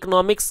इस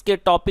इकोनॉमिक्स के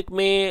टॉपिक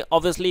में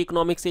ऑब्वियसली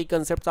इकोनॉमिक्स के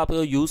कंसेप्ट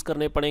आपको यूज़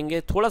करने पड़ेंगे।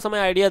 थोड़ा सा मैं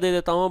आइडिया दे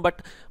देता हूँ,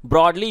 but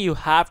broadly you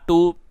have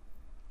to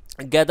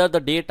gather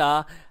the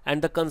data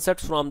and the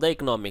concept from the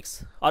economics,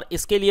 और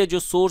इसके लिए जो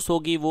सोर्स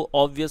होगी वो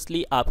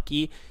ऑब्वियसली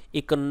आपकी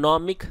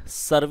इकोनॉमिक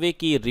सर्वे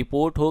की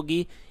रिपोर्ट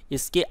होगी।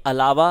 इसके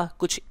अलावा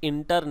कुछ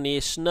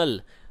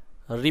इंटरनेशनल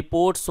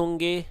रिपोर्ट्स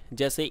होंगे,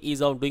 जैसे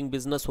ईज़ ऑफ डूइंग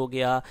बिजनेस हो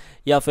गया,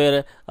 या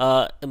फिर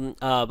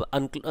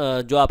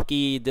जो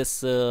आपकी दिस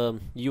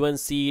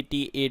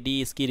UNCTAD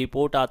इसकी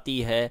रिपोर्ट आती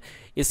है।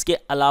 इसके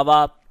अलावा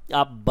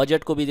आप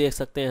बजट को भी देख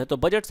सकते हैं, तो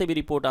बजट से भी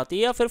रिपोर्ट आती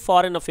है, या फिर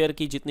फॉरेन अफेयर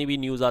की जितनी भी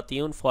न्यूज़ आती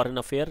है उन foreign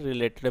affair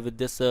related with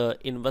this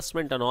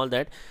investment and all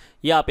that,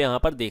 ये आप यहाँ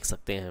पर देख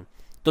सकते हैं।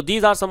 तो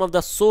these are some of the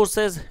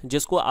sources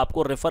जिसको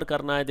आपको रेफर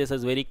करना है। This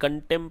is very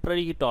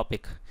contemporary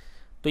topic,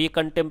 तो ये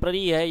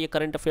कंटेम्प्रेरी है, ये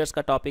करंट अफेयर्स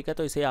का टॉपिक है,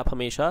 तो इसे आप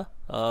हमेशा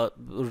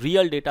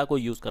रियल डेटा को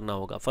यूज़ करना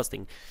होगा, फर्स्ट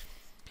थिंग।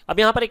 अब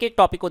यहाँ पर एक एक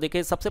टॉपिक को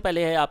देखें। सबसे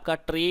पहले है आपका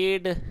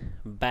trade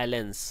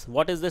balance.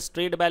 What is this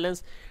trade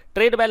balance?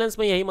 Trade balance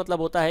में यही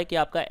मतलब होता है कि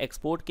आपका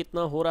एक्सपोर्ट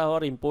कितना हो रहा है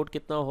और इंपोर्ट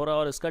कितना हो रहा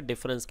है और इसका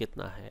डिफरेंस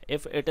कितना है।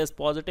 If it is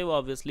positive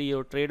obviously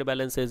your trade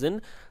balance is in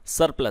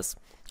surplus,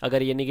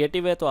 अगर ये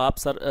निगेटिव है तो आप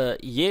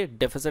ये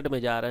डेफिसिट में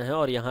जा रहे हैं,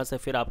 और यहाँ से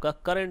फिर आपका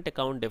करंट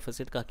अकाउंट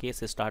डेफिसिट का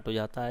केस स्टार्ट हो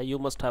जाता है। You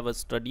must have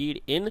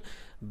studied in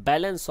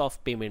balance of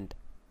payment.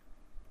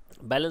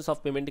 Balance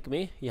of payment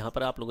में यहाँ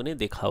पर आप लोगों ने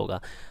देखा होगा।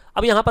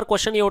 अब यहाँ पर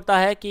क्वेश्चन ये उठता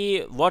है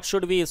कि what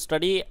should we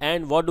study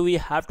and what do we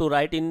have to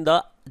right in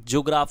the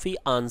geography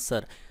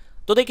answer.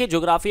 तो देखिए,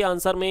 ज्योग्राफी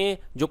आंसर में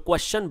जो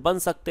क्वेश्चन बन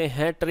सकते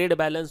हैं ट्रेड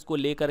बैलेंस को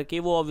लेकर के,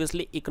 वो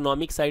ऑब्वियसली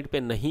इकोनॉमिक साइड पे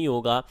नहीं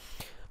होगा,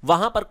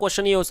 वहाँ पर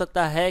क्वेश्चन ये हो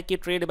सकता है कि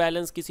ट्रेड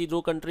बैलेंस किसी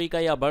दो कंट्री का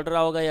या बढ़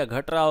रहा होगा या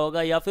घट रहा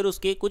होगा, या फिर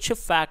उसके कुछ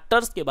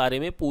फैक्टर्स के बारे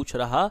में पूछ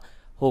रहा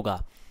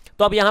होगा।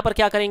 तो अब यहाँ पर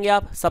क्या करेंगे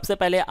आप, सबसे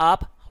पहले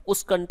आप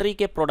उस कंट्री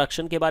के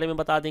प्रोडक्शन के बारे में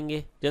बता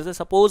देंगे। जैसे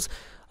सपोज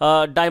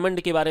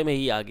डायमंड के बारे में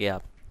ही आ गया,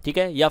 ठीक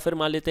है, या फिर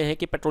मान लेते हैं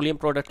कि पेट्रोलियम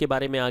प्रोडक्ट के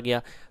बारे में आ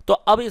गया। तो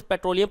अब इस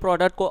पेट्रोलियम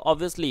प्रोडक्ट को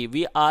obviously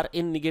we are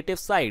in negative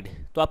side,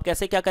 तो आप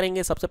कैसे क्या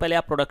करेंगे, सबसे पहले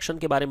आप प्रोडक्शन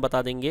के बारे में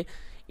बता देंगे,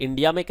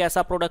 इंडिया में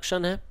कैसा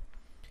प्रोडक्शन है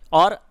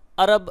और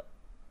अरब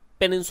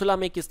पेनिनसुला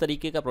में किस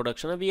तरीके का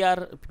प्रोडक्शन है।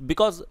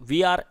 Because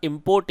we are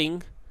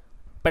importing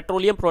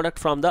petroleum product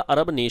from the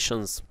Arab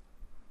Nations,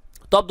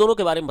 तो आप दोनों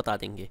के बारे में बता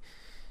देंगे।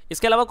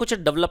 इसके अलावा कुछ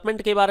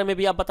डेवलपमेंट के बारे में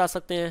भी आप बता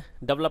सकते हैं।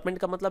 डेवलपमेंट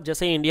का मतलब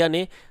जैसे इंडिया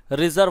ने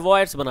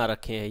रिजर्वॉयर्स बना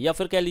रखे हैं, या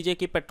फिर कह लीजिए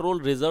कि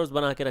पेट्रोल रिजर्व्स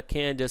बना के रखे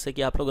हैं, जैसे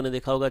कि आप लोगों ने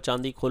देखा होगा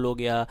चांदी खोल हो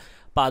गया,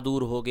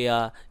 पादूर हो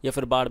गया, या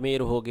फिर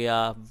बाड़मेर हो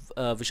गया,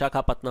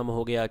 विशाखापत्तनम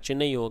हो गया,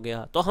 चेन्नई हो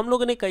गया। तो हम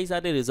लोगों ने कई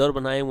सारे रिजर्व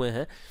बनाए हुए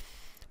हैं,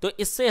 तो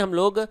इससे हम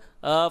लोग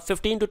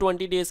 15 to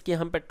 20 डेज़ की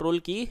हम पेट्रोल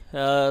की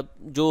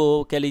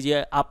जो कह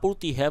लीजिए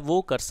आपूर्ति है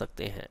वो कर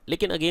सकते हैं।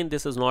 लेकिन again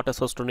this is not a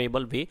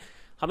sustainable वे,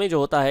 हमें जो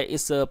होता है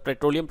इस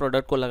पेट्रोलियम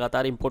प्रोडक्ट को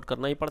लगातार इंपोर्ट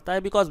करना ही पड़ता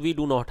है, because we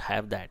do not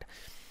have that.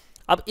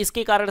 अब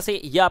इसके कारण से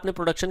ये आपने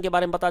प्रोडक्शन के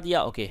बारे में बता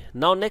दिया। ओके,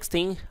 नाउ नेक्स्ट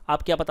थिंग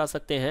आप क्या बता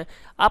सकते हैं,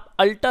 आप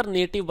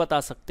अल्टरनेटिव बता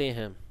सकते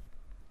हैं।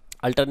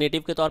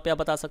 अल्टरनेटिव के तौर पे आप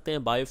बता सकते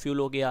हैं बायोफ्यूल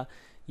हो गया,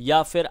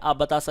 या फिर आप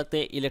बता सकते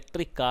हैं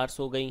इलेक्ट्रिक कार्स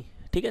हो गई,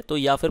 ठीक है, तो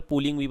या फिर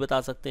पूलिंग भी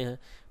बता सकते हैं।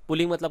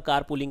 पूलिंग मतलब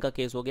कार पूलिंग का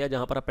केस हो गया,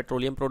 जहाँ पर आप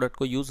पेट्रोलियम प्रोडक्ट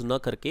को यूज़ न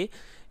करके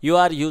you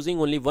are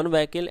using only one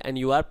vehicle and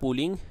you are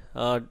pooling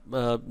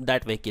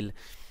that vehicle.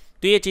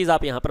 तो ये चीज़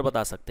आप यहाँ पर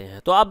बता सकते हैं।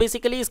 तो आप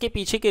बेसिकली इसके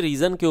पीछे के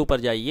रीज़न के ऊपर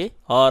जाइए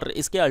और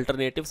इसके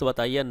अल्टरनेटिव्स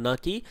बताइए, ना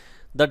कि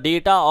द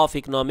डेटा ऑफ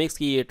इकोनॉमिक्स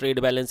की ये ट्रेड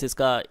बैलेंस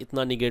इसका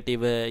इतना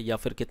निगेटिव है या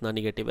फिर कितना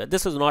निगेटिव है।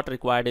 This is not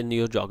required in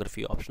your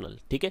geography optional,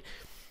 ठीक है।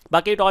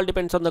 बाकी it all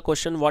depends on the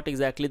question, what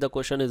exactly the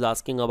question is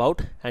asking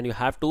about, and you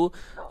have to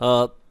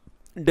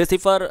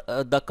decipher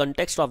the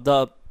context of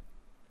the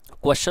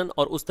question,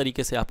 और उस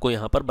तरीके से आपको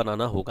यहाँ पर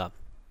बनाना होगा।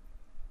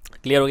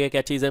 क्लियर हो गया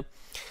क्या चीज़ है?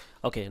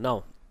 Okay,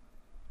 now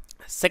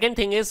second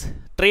thing is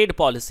trade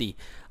policy.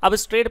 अब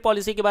इस ट्रेड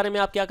पॉलिसी के बारे में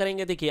आप क्या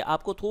करेंगे, देखिए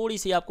आपको थोड़ी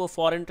सी आपको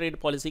फॉरेन ट्रेड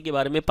पॉलिसी के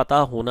बारे में पता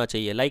होना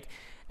चाहिए। लाइक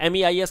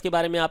MEIS के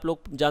बारे में आप लोग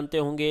जानते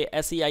होंगे,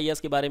 SEIS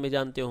के बारे में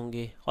जानते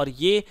होंगे, और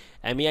ये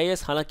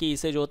MEIS हालांकि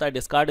इसे जो होता है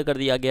डिस्कार्ड कर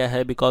दिया गया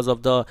है because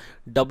of the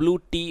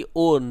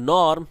WTO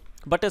norm,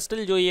 but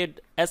still जो ये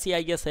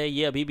SEIS है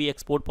ये अभी भी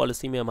एक्सपोर्ट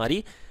पॉलिसी में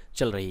हमारी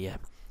चल रही है।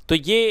 तो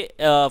ये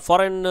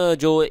फॉरेन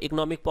जो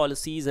इकोनॉमिक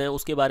पॉलिसीज़ हैं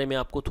उसके बारे में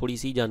आपको थोड़ी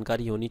सी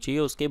जानकारी होनी चाहिए,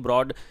 उसके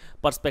ब्रॉड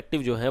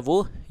पर्सपेक्टिव जो है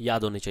वो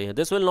याद होने चाहिए।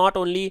 This will not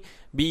only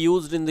be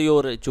used in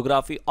your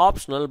geography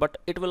optional, but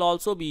it will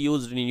also be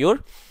used in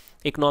your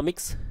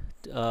economics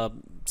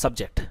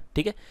subject,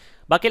 ठीक है।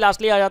 बाकी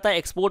लास्टली आ जाता है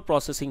export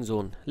processing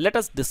zone. Let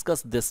us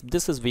discuss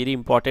this is very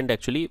important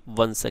actually.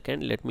 1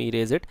 second, let me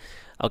erase it.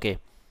 Okay,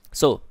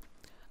 सो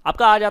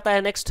आपका आ जाता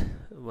है next,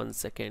 1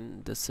 second,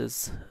 this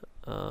is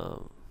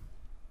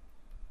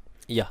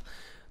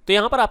तो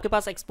यहाँ पर आपके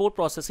पास एक्सपोर्ट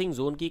प्रोसेसिंग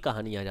जोन की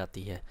कहानी आ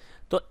जाती है।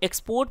 तो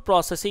एक्सपोर्ट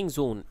प्रोसेसिंग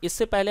जोन,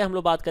 इससे पहले हम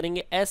लोग बात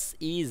करेंगे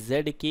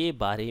SEZ के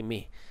बारे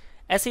में।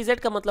 SEZ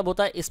का मतलब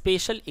होता है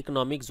special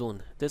economic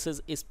zone. This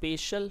is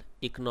special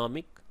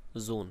economic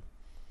zone.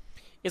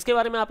 इसके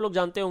बारे में आप लोग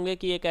जानते होंगे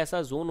कि एक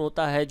ऐसा जोन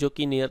होता है जो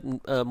कि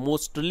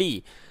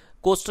मोस्टली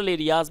कोस्टल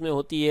एरियाज़ में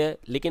होती है,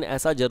 लेकिन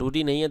ऐसा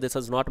ज़रूरी नहीं है। This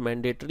is not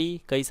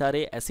mandatory. कई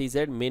सारे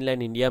SEZ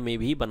मेनलैंड इंडिया में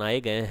भी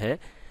बनाए गए हैं।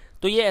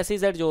 तो ये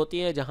SEZ जो होती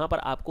है जहाँ पर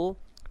आपको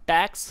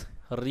टैक्स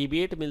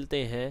रिबेट मिलते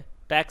हैं।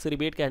 टैक्स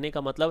रिबेट कहने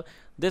का मतलब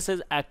this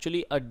is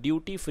actually a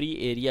duty free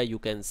area, you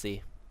can say.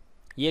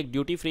 ये एक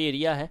ड्यूटी फ्री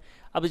एरिया है।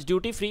 अब इस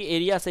ड्यूटी फ्री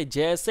एरिया से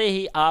जैसे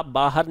ही आप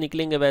बाहर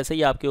निकलेंगे वैसे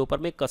ही आपके ऊपर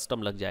में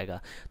कस्टम लग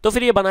जाएगा। तो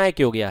फिर ये बनाया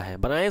क्यों गया है?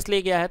 बनाया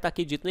इसलिए गया है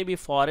ताकि जितने भी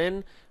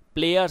फॉरेन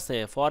प्लेयर्स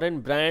हैं, फॉरेन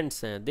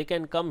ब्रांड्स हैं, they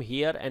can come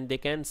here and they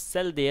can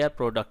sell their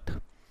product.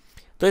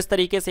 तो इस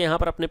तरीके से यहाँ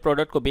पर अपने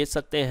प्रोडक्ट को बेच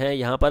सकते हैं।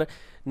 यहाँ पर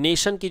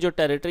नेशन की जो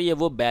टेरिटरी है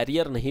वो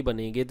बैरियर नहीं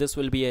बनेगी। This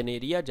will be an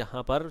area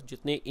जहाँ पर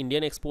जितने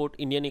इंडियन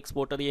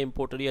एक्सपोर्टर या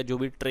इम्पोर्टर या जो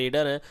भी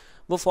ट्रेडर हैं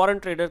वो फॉरेन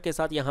ट्रेडर के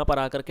साथ यहाँ पर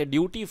आकर के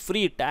ड्यूटी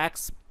फ्री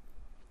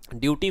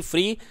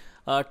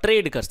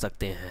ट्रेड कर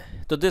सकते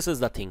हैं। तो दिस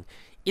इज़ द थिंग।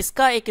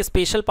 इसका एक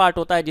स्पेशल पार्ट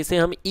होता है जिसे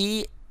हम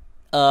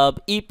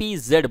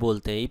EPZ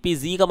बोलते हैं।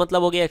 EPZ का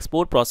मतलब हो गया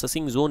एक्सपोर्ट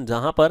प्रोसेसिंग जोन,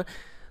 जहाँ पर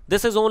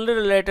this is only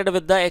related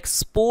with the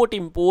export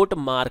import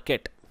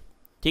market,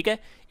 ठीक है।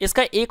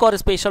 इसका एक और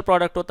स्पेशल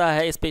प्रोडक्ट होता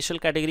है, स्पेशल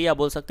कैटेगरी आप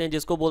बोल सकते हैं,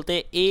 जिसको बोलते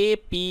हैं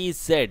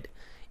APZ।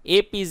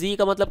 APZ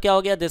का मतलब क्या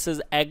हो गया? This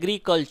is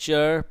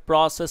agriculture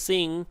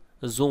processing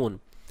zone,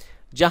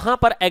 जहां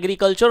पर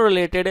एग्रीकल्चर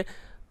रिलेटेड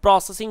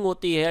प्रोसेसिंग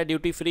होती है,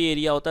 ड्यूटी फ्री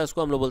एरिया होता है,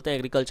 उसको हम लोग बोलते हैं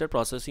एग्रीकल्चर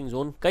प्रोसेसिंग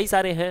जोन। कई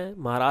सारे हैं,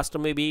 महाराष्ट्र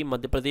में भी,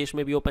 मध्य प्रदेश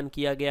में भी ओपन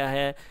किया गया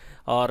है,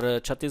 और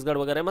छत्तीसगढ़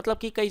वगैरह, मतलब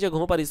कि कई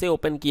जगहों पर इसे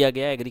ओपन किया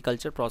गया है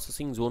एग्रीकल्चर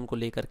प्रोसेसिंग जोन को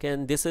लेकर के।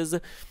 And this is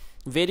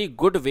very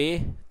good way,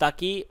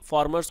 ताकि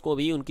फार्मर्स को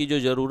भी उनकी जो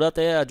ज़रूरत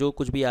है, जो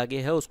कुछ भी आगे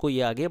है, उसको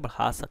ये आगे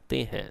बढ़ा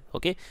सकते हैं।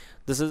 Okay,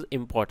 this is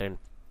important.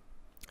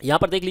 यहाँ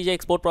पर देख लीजिए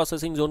एक्सपोर्ट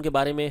प्रोसेसिंग जोन के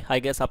बारे में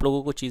आई गेस आप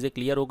लोगों को चीज़ें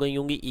क्लियर हो गई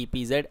होंगी,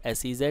 EPZ,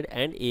 SEZ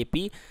एंड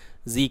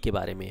APZ के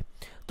बारे में।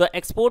 तो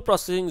एक्सपोर्ट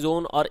प्रोसेसिंग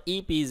जोन और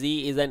EPZ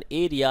is an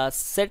area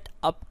set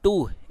up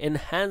to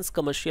enhance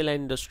commercial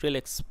and industrial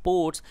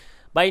exports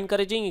by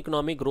encouraging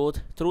economic growth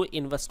through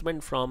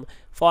investment from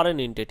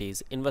foreign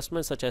entities.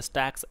 Investments such as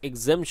tax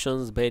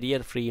exemptions,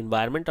 barrier-free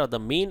environment are the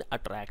main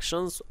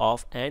attractions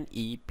of an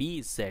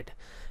EPZ.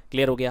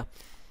 Clear हो गया?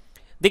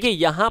 देखिए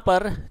यहाँ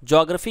पर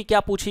geography क्या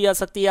पूछी जा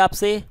सकती है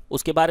आपसे,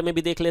 उसके बारे में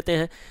भी देख लेते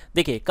हैं।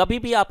 देखिए कभी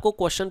भी आपको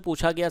क्वेश्चन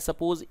पूछा गया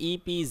सपोज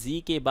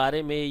EPZ के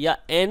बारे में या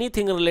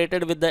anything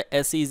related with the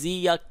SEZ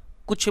या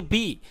कुछ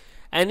भी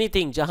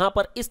एनीथिंग जहाँ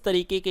पर इस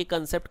तरीके के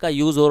कंसेप्ट का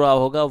यूज़ हो रहा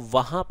होगा,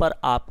 वहाँ पर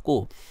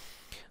आपको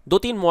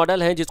 2-3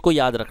 मॉडल हैं जिसको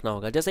याद रखना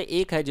होगा। जैसे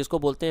एक है जिसको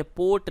बोलते हैं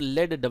port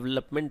lead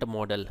development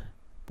model,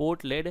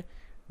 port lead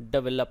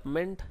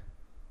development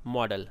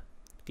model.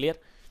 Clear?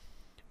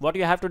 What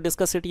you have to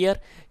discuss it here.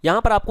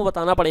 यहाँ पर आपको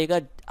बताना पड़ेगा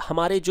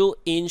हमारे जो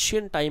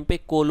एंशियन टाइम पे,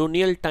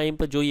 कॉलोनियल टाइम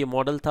पे जो ये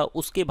मॉडल था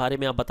उसके बारे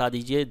में आप बता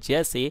दीजिए।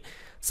 जैसे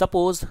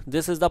suppose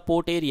this is the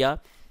port area,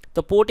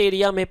 तो पोर्ट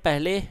एरिया में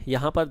पहले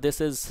यहाँ पर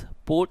दिस इज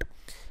पोर्ट,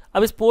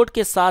 अब इस पोर्ट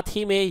के साथ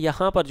ही में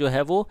यहाँ पर जो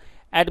है वो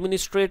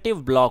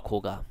एडमिनिस्ट्रेटिव ब्लॉक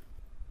होगा।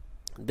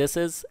 This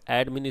is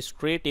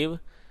administrative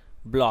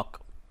block.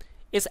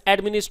 इस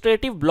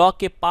एडमिनिस्ट्रेटिव ब्लॉक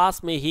के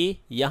पास में ही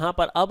यहाँ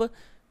पर अब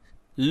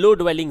लो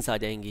ड्वेलिंग्स आ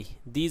जाएंगी।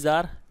 These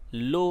are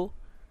low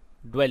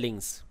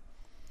dwellings.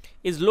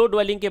 इस लो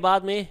ड्वेलिंग के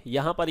बाद में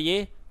यहाँ पर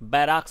ये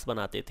बैराक्स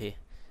बनाते थे,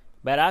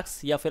 बैराक्स,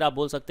 या फिर आप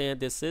बोल सकते हैं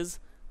दिस इज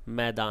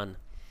मैदान।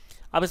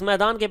 अब इस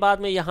मैदान के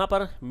बाद में यहाँ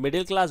पर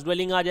मिडिल क्लास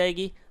ड्वेलिंग आ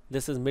जाएगी,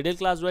 this is middle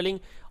class dwelling.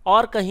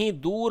 और कहीं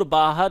दूर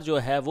बाहर जो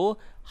है वो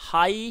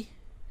हाई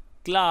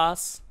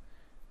क्लास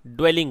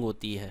ड्वेलिंग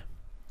होती है,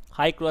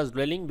 high class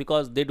dwelling,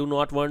 because they do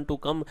not want to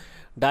come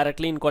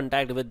directly in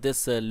contact with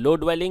this low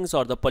dwellings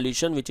और the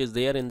pollution which is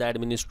there in the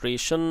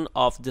administration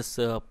of this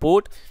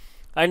port,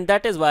 and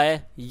that is why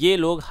ये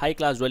लोग high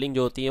class dwelling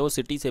जो होती है वो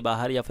city से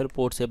बाहर या फिर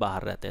पोर्ट से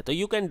बाहर रहते हैं। तो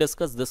you can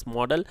discuss this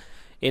model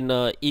in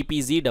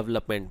EPZ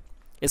development.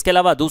 इसके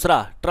अलावा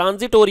दूसरा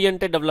transit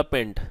oriented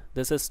development,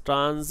 this is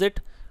transit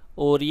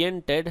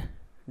oriented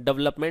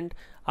development,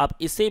 आप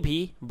इसे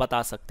भी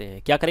बता सकते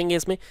हैं। क्या करेंगे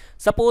इसमें,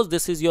 suppose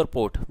this is your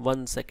port,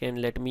 1 second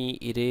let me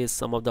erase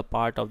some of the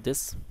part of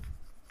this.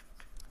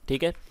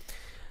 ठीक है,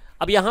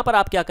 अब यहाँ पर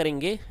आप क्या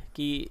करेंगे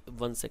कि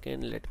 1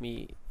 second let me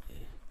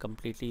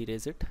completely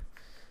erase it.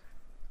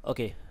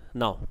 Okay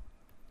now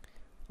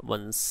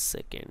 1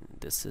 second,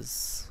 this is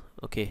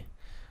okay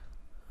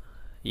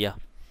या।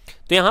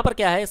 तो यहाँ पर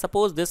क्या है,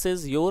 suppose this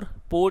is your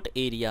port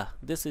area,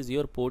 this is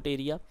your port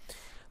area.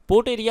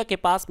 Port area के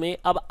पास में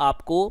अब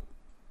आपको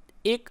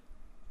एक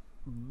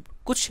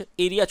कुछ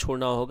एरिया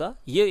छोड़ना होगा।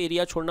 ये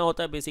एरिया छोड़ना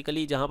होता है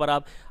बेसिकली जहाँ पर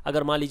आप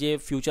अगर मान लीजिए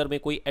फ्यूचर में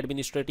कोई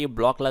एडमिनिस्ट्रेटिव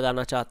ब्लॉक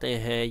लगाना चाहते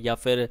हैं या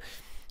फिर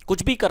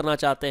कुछ भी करना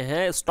चाहते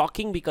हैं,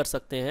 स्टॉकिंग भी कर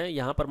सकते हैं।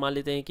 यहाँ पर मान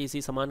लेते हैं कि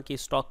किसी सामान की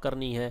स्टॉक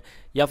करनी है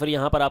या फिर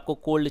यहाँ पर आपको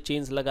कोल्ड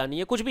चेन्स लगानी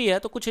है, कुछ भी है,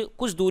 तो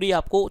कुछ दूरी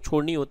आपको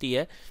छोड़नी होती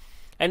है।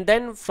 And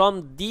then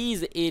from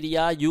these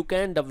area you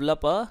can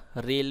develop a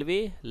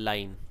railway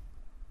line,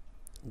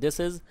 this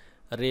is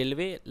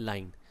railway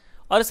line.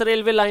 और इस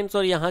रेलवे लाइन्स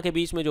और यहाँ के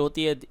बीच में जो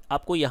होती है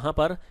आपको यहाँ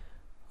पर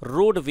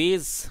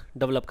रोडवेज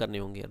डेवलप करने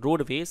होंगे,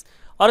 रोडवेज।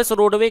 और इस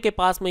रोडवे के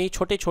पास में ही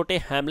छोटे छोटे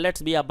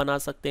हैमलेट्स भी आप बना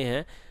सकते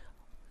हैं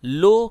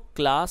लो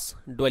क्लास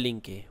ड्वेलिंग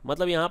के,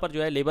 मतलब यहाँ पर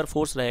जो है लेबर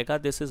फोर्स रहेगा,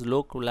 this is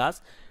low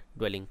class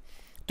dwelling.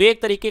 तो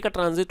एक तरीके का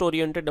ट्रांजिट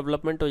ओरिएंटेड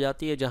डेवलपमेंट हो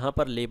जाती है जहाँ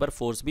पर लेबर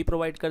फोर्स भी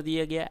प्रोवाइड कर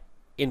दिया गया,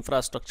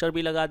 इंफ्रास्ट्रक्चर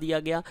भी लगा दिया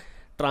गया,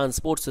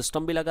 ट्रांसपोर्ट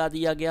सिस्टम भी लगा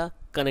दिया गया,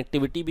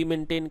 कनेक्टिविटी भी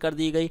मेंटेन कर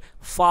दी गई,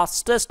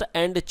 फास्टेस्ट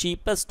एंड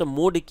चीपेस्ट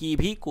मोड की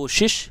भी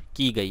कोशिश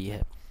की गई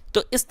है।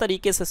 तो इस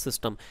तरीके से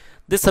system,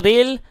 this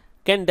rail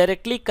can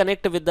directly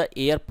connect with the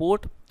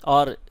airport,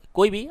 और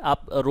कोई भी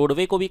आप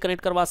रोडवे को भी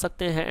कनेक्ट करवा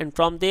सकते हैं, and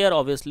from there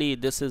obviously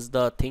this is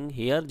the thing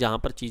here जहां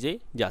पर चीज़ें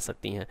जा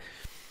सकती हैं।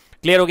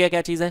 क्लियर हो गया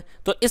क्या चीज़ है।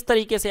 तो इस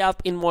तरीके से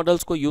आप इन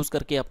मॉडल्स को यूज़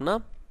करके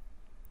अपना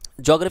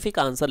ज्योग्राफी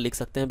का आंसर लिख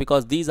सकते हैं,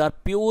 because these are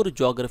pure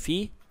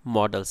geography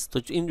models. तो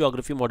इन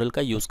ज्योग्राफी मॉडल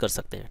का यूज़ कर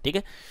सकते हैं। ठीक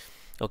है,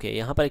 ओके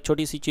यहाँ पर एक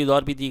छोटी सी चीज़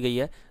और भी दी गई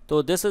है।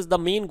 तो this is the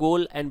main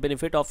goal and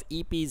benefit of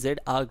EPZ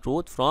are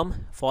growth from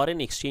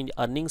foreign exchange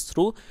earnings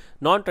through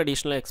non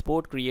traditional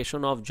export,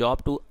 creation of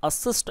job to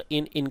assist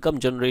in income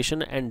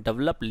generation and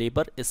develop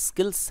labour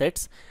skill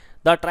sets,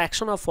 the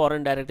attraction of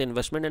foreign direct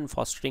investment and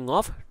fostering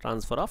of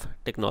transfer of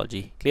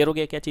technology. Clear हो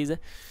गया क्या चीज़ है।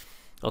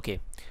 Okay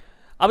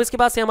अब इसके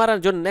बाद से हमारा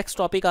जो नेक्स्ट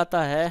टॉपिक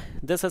आता है,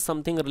 this is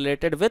something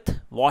related with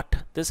what,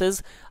 this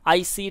is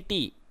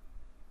ICT,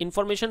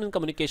 information and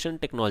communication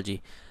technology.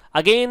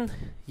 Again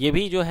ये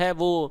भी जो है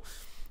वो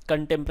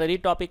कंटेम्प्रेरी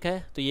टॉपिक है,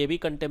 तो ये भी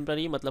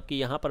कंटेम्प्रेरी मतलब कि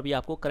यहाँ पर भी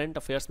आपको करंट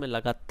अफेयर्स में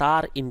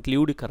लगातार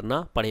इंक्लूड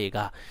करना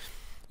पड़ेगा।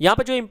 यहाँ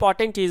पर जो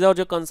इंपॉर्टेंट चीज़ है और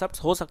जो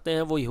कॉन्सेप्ट्स हो सकते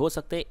हैं वो ही हो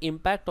सकते हैं,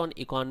 impact on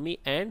economy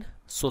and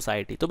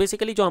society. तो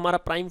बेसिकली जो हमारा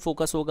प्राइम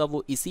फोकस होगा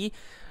वो इसी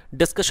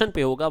डिस्कशन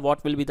पे होगा,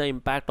 what will be the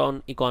impact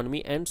on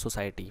economy and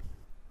society.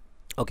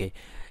 Okay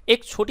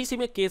एक छोटी सी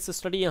मैं केस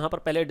स्टडी यहाँ पर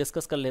पहले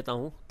डिस्कस कर लेता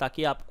हूँ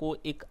ताकि आपको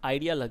एक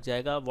आइडिया लग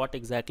जाएगा what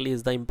exactly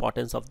is the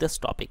importance of this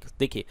topic.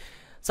 देखिए,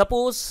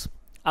 सपोज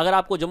अगर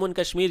आपको जम्मू एंड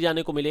कश्मीर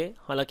जाने को मिले,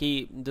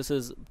 हालांकि दिस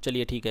इज़,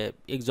 चलिए ठीक है,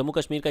 एक जम्मू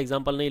कश्मीर का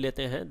एग्जांपल नहीं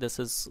लेते हैं, दिस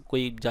इज़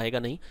कोई जाएगा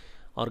नहीं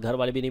और घर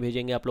वाले भी नहीं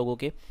भेजेंगे आप लोगों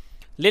के।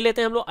 ले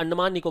लेते हैं हम लोग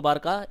अंडमान निकोबार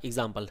का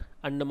एग्जाम्पल,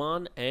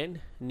 अंडमान एंड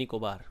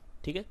निकोबार।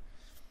 ठीक है,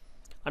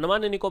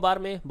 अंडमान एंड निकोबार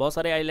में बहुत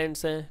सारे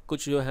आइलैंड्स हैं,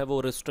 कुछ जो है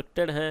वो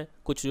रिस्ट्रिक्टेड हैं,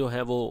 कुछ जो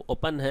है वो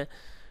ओपन है।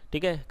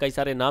 ठीक है, कई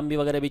सारे नाम भी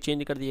वगैरह भी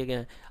चेंज कर दिए गए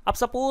हैं। अब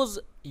suppose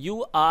you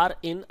are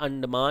in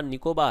Andaman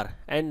Nicobar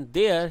and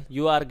there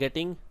you are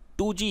getting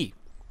 2G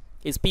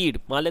speed,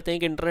 मान लेते हैं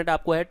कि इंटरनेट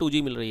आपको है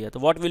 2G मिल रही है, तो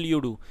व्हाट विल यू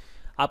डू?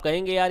 आप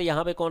कहेंगे यार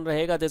यहाँ पे कौन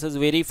रहेगा, this is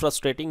very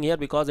frustrating here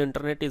because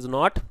internet is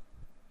not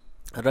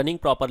running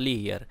properly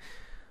here.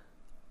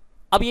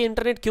 अब ये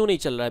इंटरनेट क्यों नहीं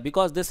चल रहा है?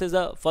 Because this is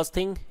a first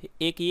thing,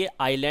 एक ये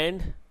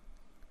आइलैंड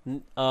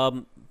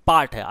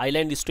पार्ट है,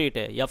 आइलैंड स्टेट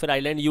है, या फिर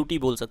आइलैंड यूटी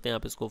बोल सकते हैं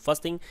आप इसको,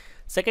 first thing.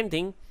 Second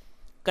thing,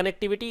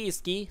 connectivity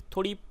इसकी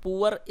थोड़ी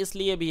पुअर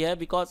इसलिए भी है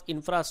बिकॉज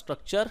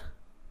इंफ्रास्ट्रक्चर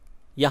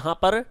यहाँ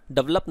पर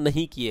डेवलप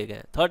नहीं किए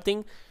गए। थर्ड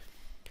थिंग,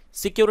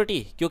 सिक्योरिटी,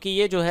 क्योंकि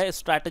ये जो है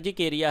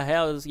स्ट्रैटेजिक एरिया है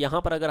और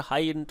यहाँ पर अगर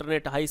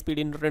हाई स्पीड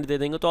इंटरनेट दे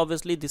देंगे तो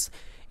obviously this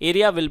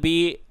area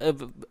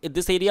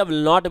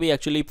will not be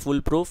actually full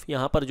proof.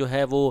 यहाँ पर जो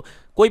है वो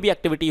कोई भी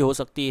एक्टिविटी हो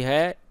सकती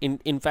है।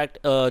 इनफैक्ट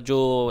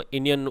जो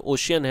इंडियन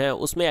ओशियन है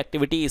उसमें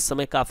एक्टिविटी इस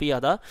समय काफ़ी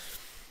ज़्यादा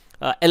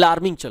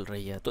अलार्मिंग चल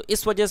रही है, तो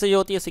इस वजह से जो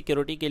होती है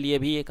सिक्योरिटी के लिए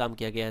भी ये काम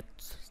किया गया है।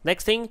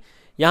 नेक्स्ट थिंग,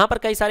 यहाँ पर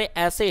कई सारे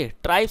ऐसे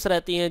ट्राइब्स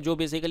रहती हैं जो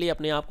बेसिकली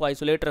अपने आप को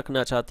आइसोलेट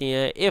रखना चाहती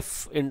हैं।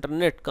 If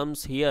internet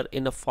comes here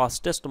in a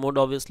fastest mode,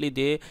 obviously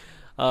they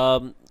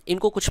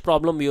इनको कुछ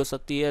प्रॉब्लम भी हो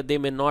सकती है, दे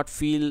may not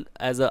feel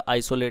as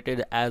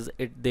isolated as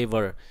it they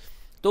वर,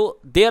 तो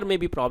there may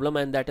be problem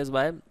and that is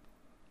why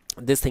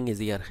this thing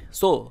is here.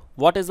 So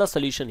what is the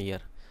solution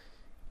here?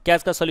 क्या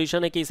इसका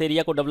solution है कि इस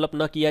एरिया को डेवलप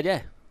ना किया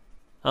जाए?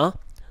 हाँ,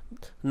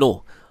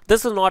 no,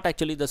 this is not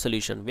actually the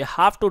solution, we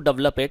have to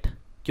develop it,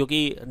 क्योंकि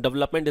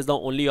development is the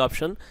only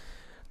option.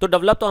 तो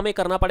डेवलप तो हमें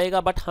करना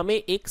पड़ेगा, बट हमें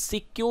एक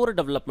सिक्योर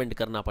डेवलपमेंट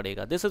करना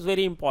पड़ेगा, दिस इज़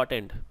वेरी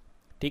इंपॉर्टेंट।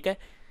 ठीक है,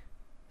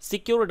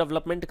 सिक्योर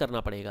डेवलपमेंट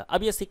करना पड़ेगा।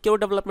 अब ये सिक्योर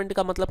डेवलपमेंट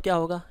का मतलब क्या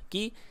होगा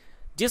कि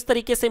जिस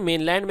तरीके से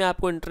मेनलैंड में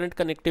आपको इंटरनेट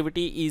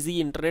कनेक्टिविटी, ईजी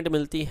इंटरनेट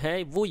मिलती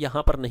है, वो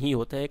यहाँ पर नहीं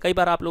होता है। कई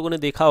बार आप लोगों ने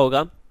देखा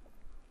होगा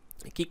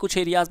कि कुछ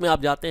एरियाज़ में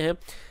आप जाते हैं,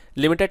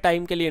 लिमिटेड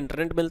टाइम के लिए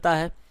इंटरनेट मिलता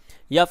है,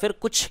 या फिर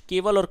कुछ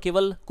केवल और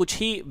केवल कुछ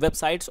ही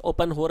वेबसाइट्स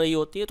ओपन हो रही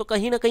होती है, तो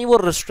कहीं ना कहीं वो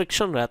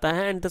रिस्ट्रिक्शन रहता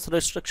है and this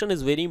restriction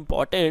is very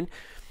important,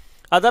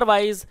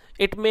 otherwise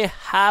it may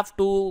have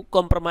to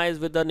compromise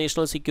with the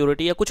national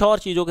security, या कुछ और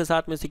चीज़ों के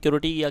साथ में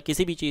सिक्योरिटी या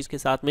किसी भी चीज़ के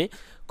साथ में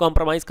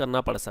कॉम्प्रोमाइज़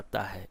करना पड़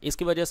सकता है।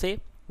 इसकी वजह से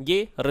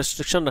ये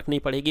रिस्ट्रिक्शन रखनी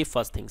पड़ेगी,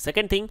 first thing.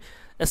 Second thing,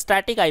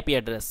 static IP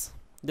address,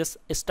 this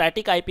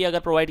static IP अगर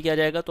प्रोवाइड किया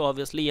जाएगा तो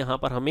ऑब्वियसली यहाँ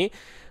पर हमें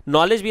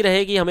नॉलेज भी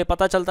रहेगी, हमें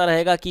पता चलता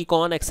रहेगा कि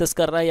कौन एक्सेस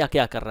कर रहा है या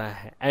क्या कर रहा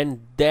है। And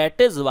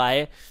that is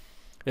why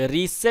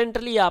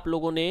recently आप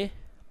लोगों ने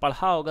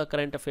पढ़ा होगा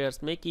करंट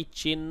अफेयर्स में कि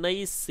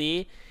चेन्नई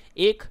से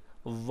एक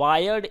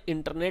वायर्ड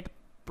इंटरनेट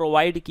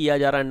प्रोवाइड किया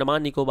जा रहा है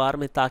अंडमान निकोबार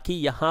में, ताकि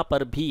यहाँ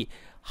पर भी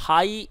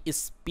हाई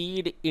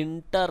स्पीड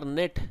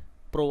इंटरनेट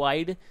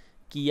प्रोवाइड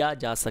किया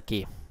जा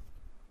सके।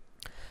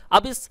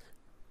 अब इस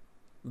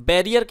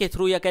बैरियर के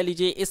थ्रू, या कह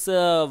लीजिए इस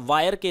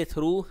वायर के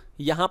थ्रू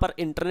यहाँ पर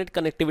इंटरनेट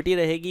कनेक्टिविटी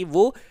रहेगी,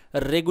 वो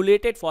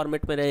रेगुलेटेड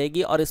फॉर्मेट में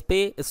रहेगी और इस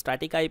पर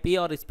स्टैटिक IP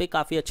और इस पर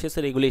काफ़ी अच्छे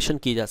से रेगुलेशन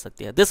की जा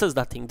सकती है। This is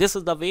the thing, this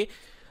is the way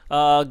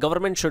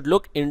government should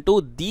look into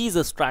these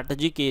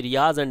strategic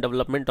areas and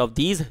development of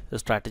these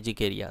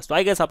strategic areas. तो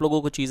आई गेस आप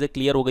लोगों को चीज़ें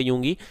क्लियर हो गई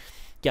होंगी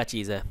क्या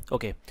चीज़ है।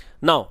 ओके,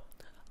 नाउ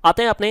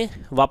आते हैं अपने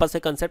वापस से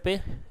कंसेप्ट पे।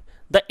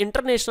 The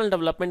international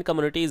development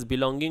community is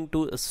belonging to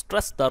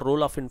stress the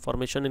role of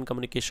information in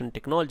communication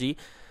technology.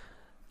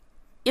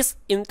 इस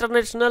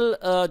इंटरनेशनल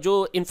जो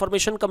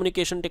इंफॉर्मेशन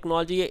कम्युनिकेशन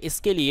टेक्नोलॉजी है,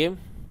 इसके लिए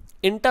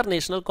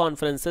इंटरनेशनल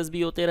कॉन्फ्रेंसेस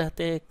भी होते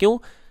रहते हैं। क्यों?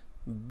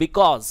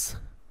 Because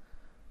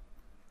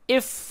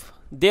if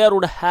there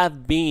would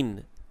have been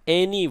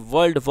any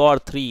world war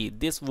 3,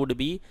 this would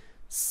be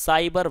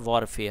cyber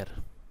warfare.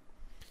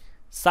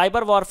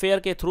 Cyber warfare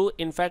के through,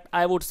 in fact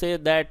I would say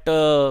that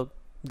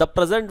the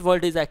present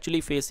world is actually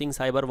facing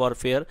cyber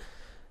warfare.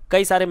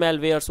 कई सारे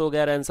malwares हो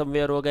गए,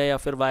 ransomware हो गए, या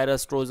फिर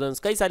virus, trojans,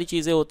 कई सारी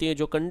चीज़ें होती हैं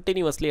जो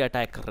कंटिन्यूअसली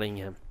अटैक कर रही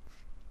हैं,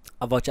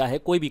 अब वह चाहे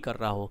कोई भी कर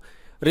रहा हो।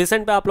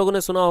 रिसेंट पे आप लोगों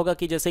ने सुना होगा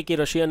कि जैसे कि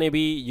रशिया ने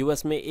भी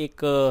US में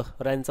एक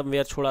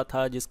रैंसमवेयर छोड़ा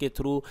था जिसके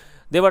through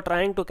they were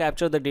trying to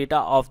capture the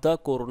data of the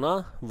corona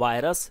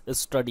virus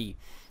study.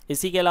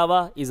 इसी के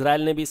अलावा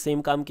इजराइल ने भी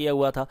सेम काम किया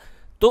हुआ था।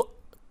 तो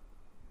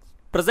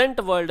प्रेजेंट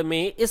वर्ल्ड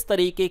में इस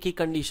तरीके की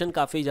कंडीशन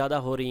काफ़ी ज़्यादा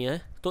हो रही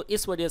हैं, तो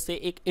इस वजह से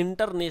एक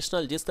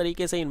इंटरनेशनल, जिस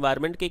तरीके से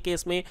इन्वायरमेंट के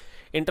केस में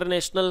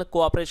इंटरनेशनल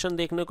कोऑपरेशन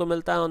देखने को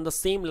मिलता है, on the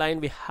same line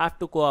we have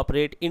to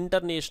cooperate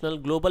international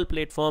global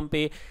platform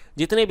पे।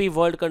 जितने भी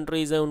वर्ल्ड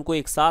कंट्रीज़ हैं उनको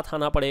एक साथ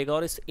आना पड़ेगा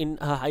और इस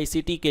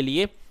ICT के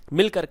लिए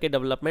मिल करके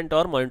डेवलपमेंट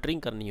और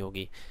मॉनिटरिंग करनी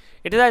होगी।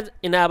 It is an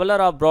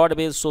enabler of broad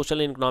based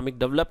social and economic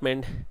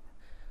development.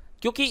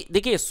 क्योंकि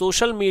देखिए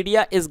social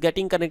media is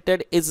getting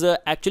connected, is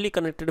actually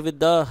connected with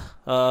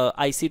the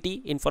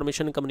ICT,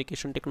 information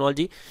communication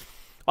technology,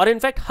 और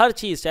इनफैक्ट हर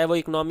चीज़, चाहे वो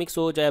इकोनॉमिक्स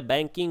हो, चाहे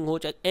बैंकिंग हो,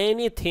 चाहे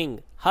एनीथिंग,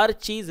 हर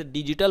चीज़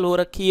डिजिटल हो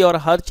रखी है और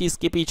हर चीज़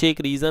के पीछे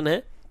एक रीज़न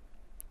है,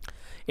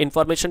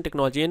 इंफॉर्मेशन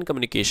टेक्नोलॉजी एंड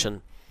कम्युनिकेशन।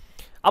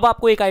 अब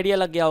आपको एक आइडिया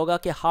लग गया होगा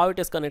कि how it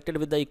is connected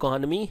with the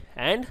economy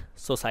and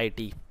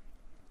society.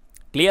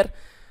 Clear?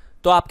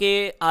 तो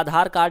आपके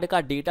आधार कार्ड का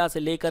डेटा से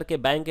लेकर के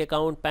bank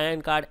account,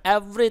 pan card,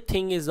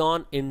 everything is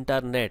on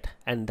internet,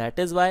 and that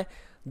is why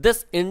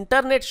this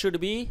internet should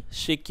be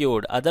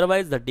secured,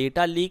 otherwise the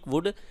data leak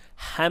would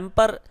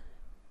hamper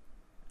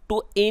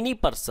to any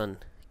person.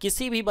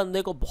 किसी भी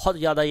बंदे को बहुत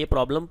ज़्यादा ये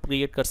प्रॉब्लम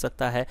क्रिएट कर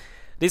सकता है।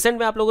 रिसेंट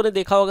में आप लोगों ने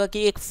देखा होगा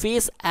कि एक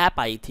फेस ऐप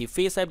आई थी,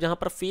 फेस ऐप जहाँ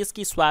पर फेस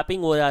की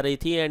स्वैपिंग हो जा रही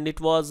थी, and it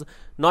was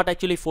not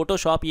actually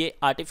Photoshop, ये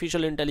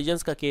आर्टिफिशियल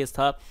इंटेलिजेंस का केस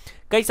था।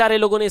 कई सारे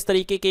लोगों ने इस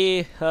तरीके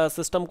के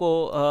सिस्टम को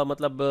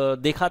मतलब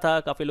देखा था,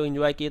 काफ़ी लोग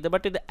एंजॉय किए थे,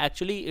 but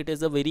it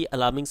is a very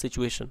alarming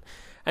situation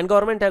and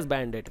government has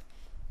band it.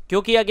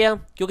 क्यों किया गया?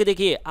 क्योंकि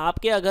देखिए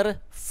आपके अगर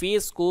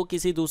फेस को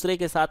किसी दूसरे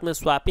के साथ में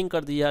स्वैपिंग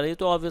कर दी जा रही है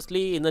तो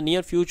obviously in the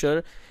near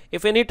future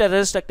if any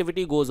terrorist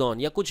activity goes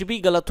on या कुछ भी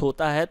गलत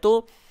होता है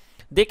तो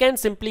they can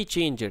simply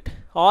change it,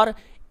 और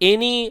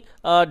एनी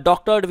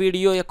डॉक्टर्ड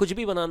वीडियो या कुछ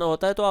भी बनाना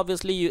होता है तो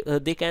obviously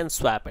they can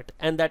swap it,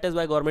 and that is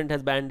why government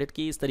has band it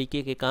कि इस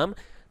तरीके के काम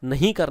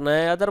नहीं करना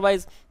है,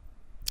 अदरवाइज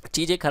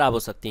चीज़ें खराब हो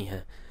सकती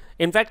हैं।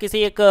 इनफैक्ट किसी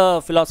एक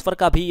फिलोसफर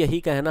का भी यही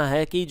कहना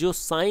है कि जो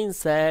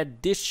साइंस है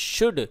this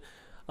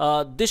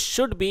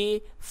should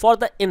be for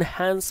the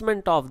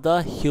enhancement of the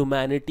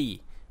humanity,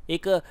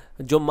 एक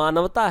जो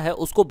मानवता है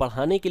उसको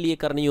बढ़ाने के लिए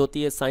करनी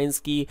होती है साइंस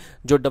की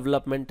जो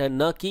डेवलपमेंट है,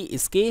 न कि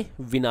इसके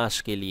विनाश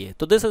के लिए।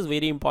 तो this is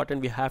very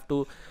important, we have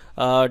to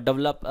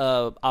develop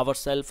our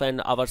self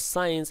and our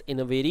science in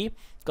a very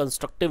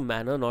constructive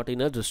manner, not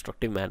in a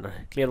destructive manner.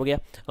 Clear हो गया?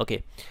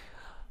 Okay.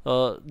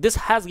 This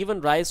has given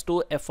rise to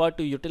effort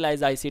to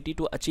utilize ICT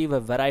to achieve a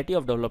variety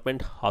of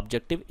development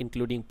objective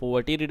including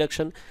poverty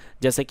reduction,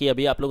 जैसे कि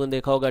अभी आप लोगों ने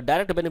देखा होगा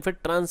डायरेक्ट बेनिफिट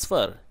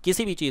ट्रांसफ़र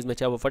किसी भी चीज़ में,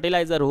 चाहे वो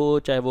फर्टिलाइज़र हो,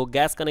 चाहे वो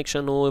गैस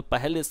कनेक्शन हो,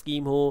 पहल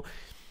स्कीम हो,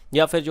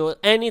 या फिर जो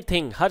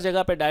एनीथिंग, हर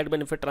जगह पे डायरेक्ट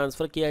बेनिफिट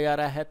ट्रांसफ़र किया जा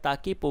रहा है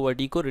ताकि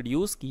पोवर्टी को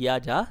रिड्यूस किया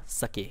जा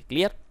सके।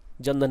 क्लियर?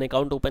 जनधन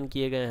अकाउंट ओपन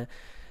किए गए हैं।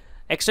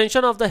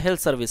 Extension of the health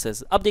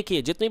services, अब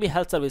देखिए जितनी भी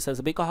health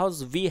services,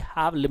 because we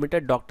have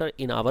limited doctor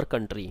in our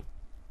country,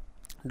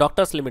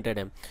 doctors limited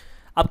हैं।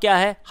 अब क्या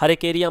है, हर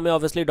एक एरिया में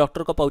ऑब्वियसली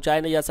डॉक्टर को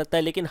पहुंचाया नहीं जा सकता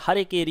है, लेकिन हर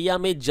एक एरिया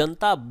में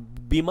जनता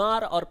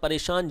बीमार और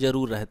परेशान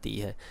जरूर रहती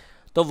है।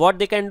 तो व्हाट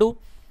दे कैन डू,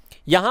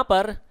 यहाँ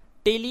पर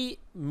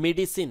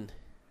टेलीमेडिसिन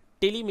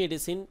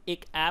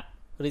एक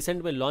ऐप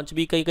रिसेंट में लॉन्च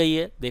भी की गई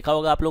है, देखा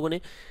होगा आप लोगों ने।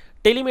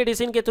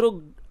 टेलीमेडिसिन के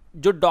थ्रू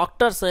जो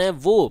डॉक्टर्स हैं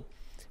वो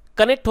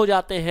कनेक्ट हो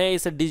जाते हैं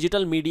इस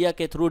डिजिटल मीडिया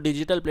के थ्रू,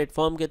 डिजिटल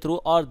प्लेटफॉर्म के थ्रू,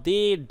 और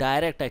दे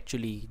डायरेक्ट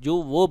एक्चुअली जो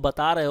वो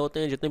बता रहे होते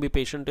हैं, जितने भी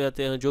पेशेंट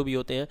होते हैं, जो भी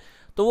होते हैं,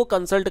 तो वो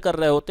कंसल्ट कर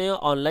रहे होते हैं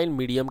ऑनलाइन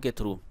मीडियम के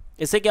थ्रू।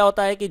 इससे क्या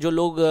होता है कि जो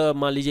लोग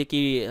मान लीजिए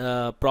कि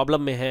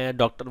प्रॉब्लम में है,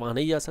 डॉक्टर वहाँ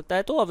नहीं जा सकता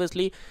है, तो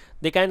obviously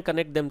they can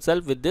connect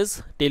themselves with this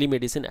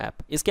telemedicine app.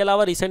 इसके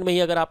अलावा रिसेंट में ही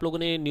अगर आप लोगों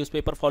ने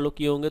न्यूज़पेपर फॉलो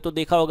किए होंगे तो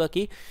देखा होगा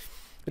कि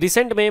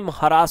रिसेंट में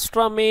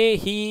महाराष्ट्र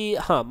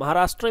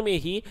में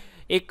ही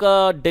एक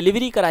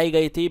डिलीवरी कराई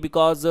गई थी,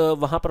 बिकॉज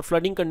वहाँ पर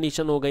फ्लडिंग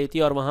कंडीशन हो गई थी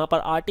और वहाँ पर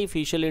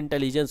आर्टिफिशियल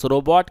इंटेलिजेंस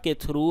रोबोट के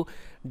थ्रू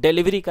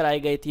डिलीवरी कराई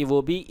गई थी,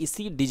 वो भी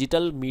इसी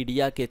डिजिटल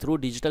मीडिया के थ्रू,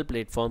 डिजिटल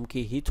प्लेटफॉर्म के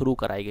ही थ्रू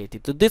कराई गई थी।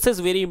 तो this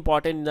is very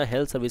important in the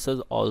health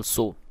services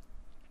also.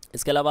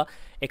 इसके अलावा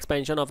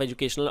एक्सपेंशन ऑफ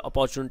एजुकेशनल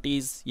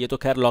अपॉर्चुनिटीज़, ये तो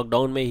खैर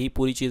लॉकडाउन में ही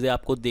पूरी चीज़ें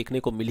आपको देखने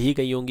को मिल ही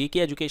गई होंगी कि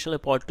एजुकेशनल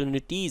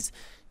अपॉर्चुनिटीज़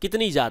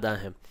कितनी ज़्यादा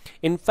हैं।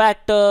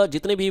 इनफैक्ट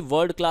जितने भी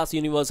वर्ल्ड क्लास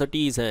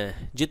यूनिवर्सिटीज़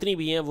हैं, जितनी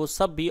भी हैं, वो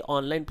सब भी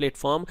online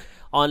platform,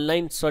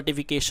 online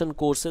certification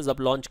courses अब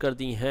लॉन्च कर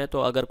दी हैं।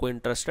 तो अगर कोई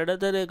इंटरेस्टेड है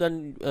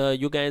तो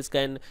you guys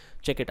can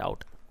check it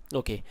out.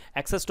 Okay,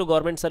 access to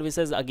government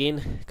services, again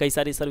कई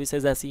सारी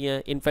सर्विसेज ऐसी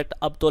हैं, इनफैक्ट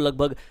अब तो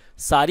लगभग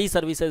सारी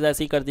सर्विसेज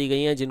ऐसी कर दी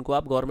गई हैं जिनको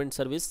आप गवर्नमेंट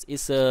सर्विस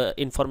इस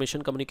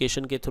इंफॉर्मेशन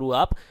कम्युनिकेशन के थ्रू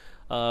आप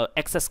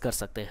एक्सेस कर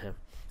सकते हैं।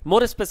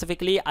 More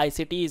specifically,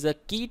 ICT is a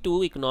key to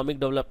economic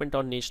development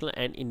on national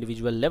and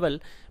individual level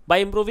by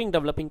improving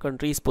developing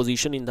countries'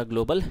 position in the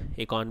global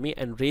economy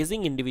and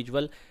raising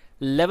individual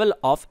level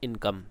of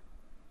income.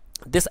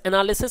 This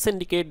analysis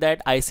indicates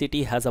that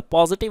ICT has a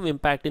positive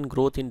impact in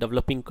growth in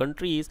developing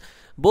countries,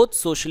 both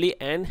socially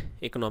and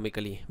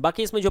economically.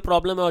 बाकी इसमें जो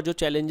problem है और जो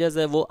challenges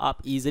है वो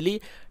आप easily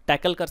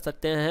tackle कर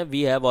सकते हैं.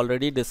 We have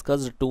already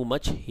discussed too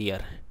much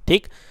here.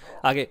 ठीक,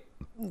 आगे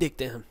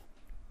देखते हैं.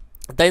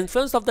 The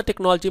influence of the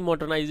technology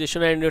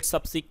modernization and its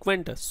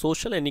subsequent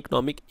social and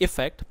economic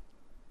effect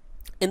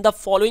in the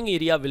following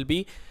area will be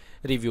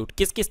reviewed.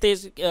 किस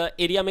किस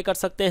एरिया में कर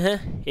सकते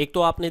हैं? एक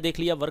तो आपने देख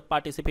लिया वर्क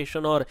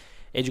पार्टिसिपेशन और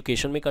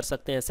एजुकेशन में कर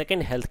सकते हैं.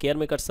 सेकंड हेल्थ केयर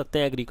में कर सकते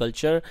हैं,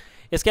 एग्रीकल्चर.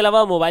 इसके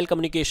अलावा मोबाइल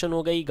कम्युनिकेशन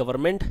हो गई,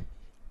 गवर्नमेंट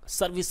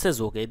सर्विसेज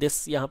हो गए.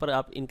 दिस यहाँ पर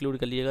आप इंक्लूड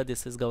कर लीजिएगा,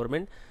 दिस इज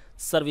गवर्नमेंट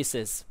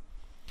सर्विसेज.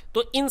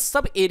 तो इन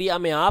सब एरिया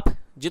में आप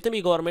जितने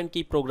भी गवर्नमेंट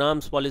की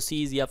प्रोग्राम्स,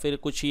 पॉलिसीज़ या फिर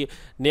कुछ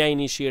नया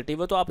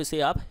इनिशिएटिव है तो आप इसे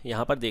आप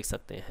यहाँ पर देख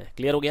सकते हैं।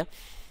 क्लियर हो गया?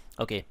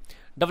 Okay.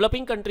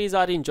 Developing countries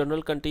are in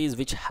general countries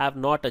which have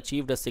not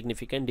achieved a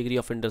significant degree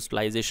of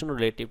industrialization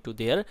relative to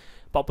their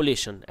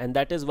population, and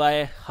that is why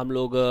हम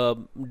लोग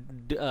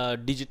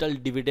डिजिटल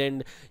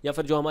डिविडेंड या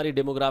फिर जो हमारी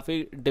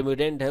डेमोग्राफी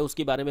डिविडेंड है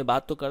उसके बारे में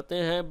बात तो करते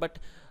हैं, बट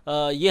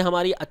ये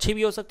हमारी अच्छी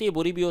भी हो सकती है,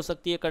 बुरी भी हो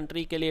सकती है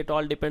कंट्री के लिए। इट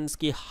ऑल डिपेंड्स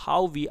कि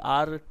how we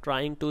are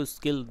trying to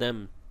skill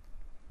them.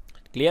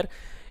 Clear?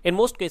 In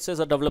most cases,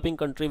 a developing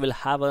country will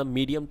have a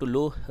medium to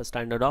low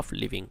standard of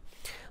living.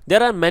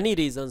 There are many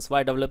reasons why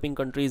developing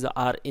countries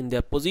are in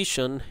their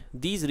position.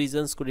 These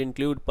reasons could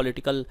include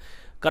political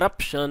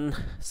corruption,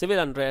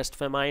 civil unrest,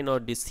 famine or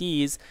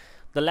disease,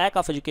 the lack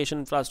of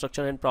education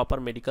infrastructure and proper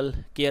medical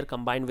care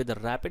combined with the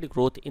rapid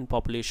growth in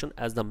population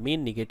as the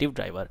main negative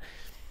driver.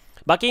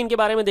 बाकी इनके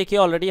बारे में देखिए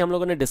already हम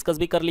लोगों ने discuss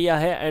भी कर लिया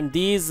है, and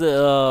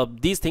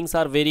these things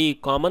are very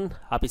common,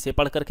 आप इसे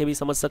पढ़ करके भी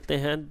समझ सकते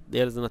हैं।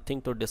 There is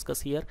nothing to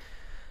discuss here,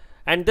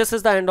 and this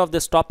is the end of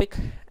this topic.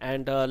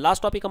 And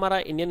last topic हमारा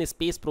इंडियन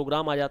स्पेस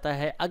प्रोग्राम आ जाता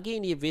है।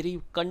 अगेन ये वेरी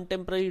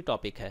कंटेम्प्रेरी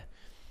टॉपिक है,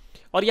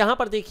 और यहाँ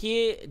पर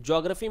देखिए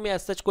ज्योग्राफी में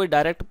ऐसा कोई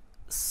डायरेक्ट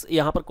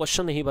यहाँ पर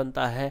क्वेश्चन नहीं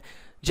बनता है।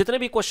 जितने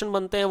भी क्वेश्चन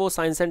बनते हैं वो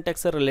साइंस एंड टेक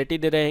से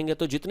रिलेटेड रहेंगे,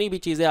 तो जितनी भी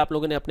चीज़ें आप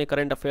लोगों ने अपने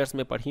करंट अफेयर्स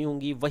में पढ़ी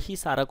होंगी वही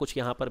सारा कुछ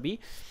यहाँ पर भी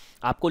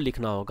आपको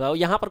लिखना होगा।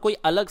 यहाँ पर कोई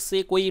अलग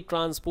से कोई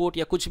ट्रांसपोर्ट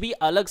या कुछ भी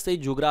अलग से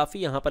ज्योग्राफी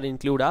यहाँ पर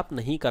इंक्लूड आप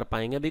नहीं कर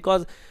पाएंगे,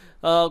 बिकॉज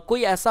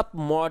कोई ऐसा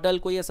मॉडल,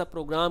 कोई ऐसा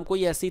प्रोग्राम,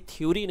 कोई ऐसी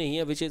थ्योरी नहीं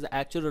है which is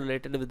actually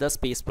related with the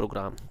space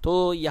programme.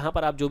 तो यहाँ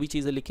पर आप जो भी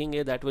चीज़ें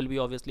लिखेंगे that will be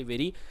obviously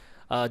very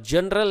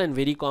general and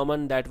very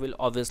common, that will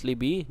obviously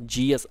B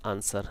GS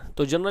answer.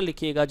 तो जनरल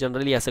लिखिएगा,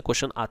 जनरली ऐसे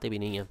क्वेश्चन आते भी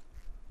नहीं हैं।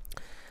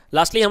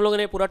 लास्टली हम लोगों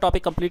ने पूरा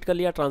टॉपिक कंप्लीट कर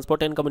लिया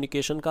ट्रांसपोर्ट एंड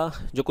कम्युनिकेशन का।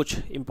 जो कुछ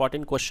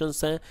इंपॉर्टेंट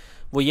क्वेश्चंस हैं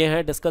वो ये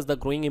हैं, discuss the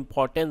growing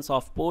importance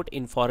of port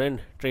in foreign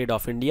trade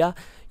off India,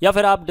 या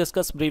फिर आप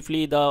discuss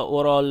briefly the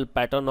overall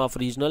pattern of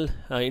regional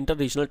inter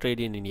regional trade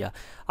in India.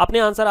 अपने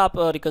आंसर आप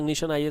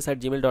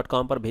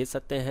recognitionis@gmail.com पर भेज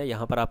सकते हैं।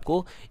 यहाँ पर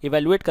आपको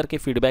इवेलुएट करके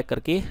फीडबैक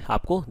करके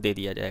आपको दे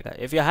दिया जाएगा।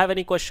 If you have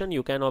any question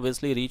you can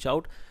obviously reach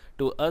out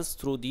to us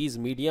through these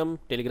medium।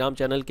 Telegram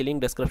channel की लिंक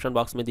डिस्क्रिप्शन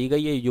बॉक्स में दी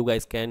गई है, you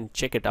guys can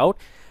check it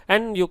out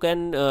and you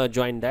can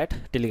join that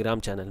Telegram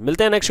channel.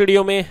 मिलते हैं next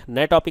video में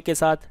नए topic के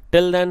साथ।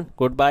 Till then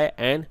good bye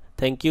and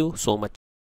thank you so much.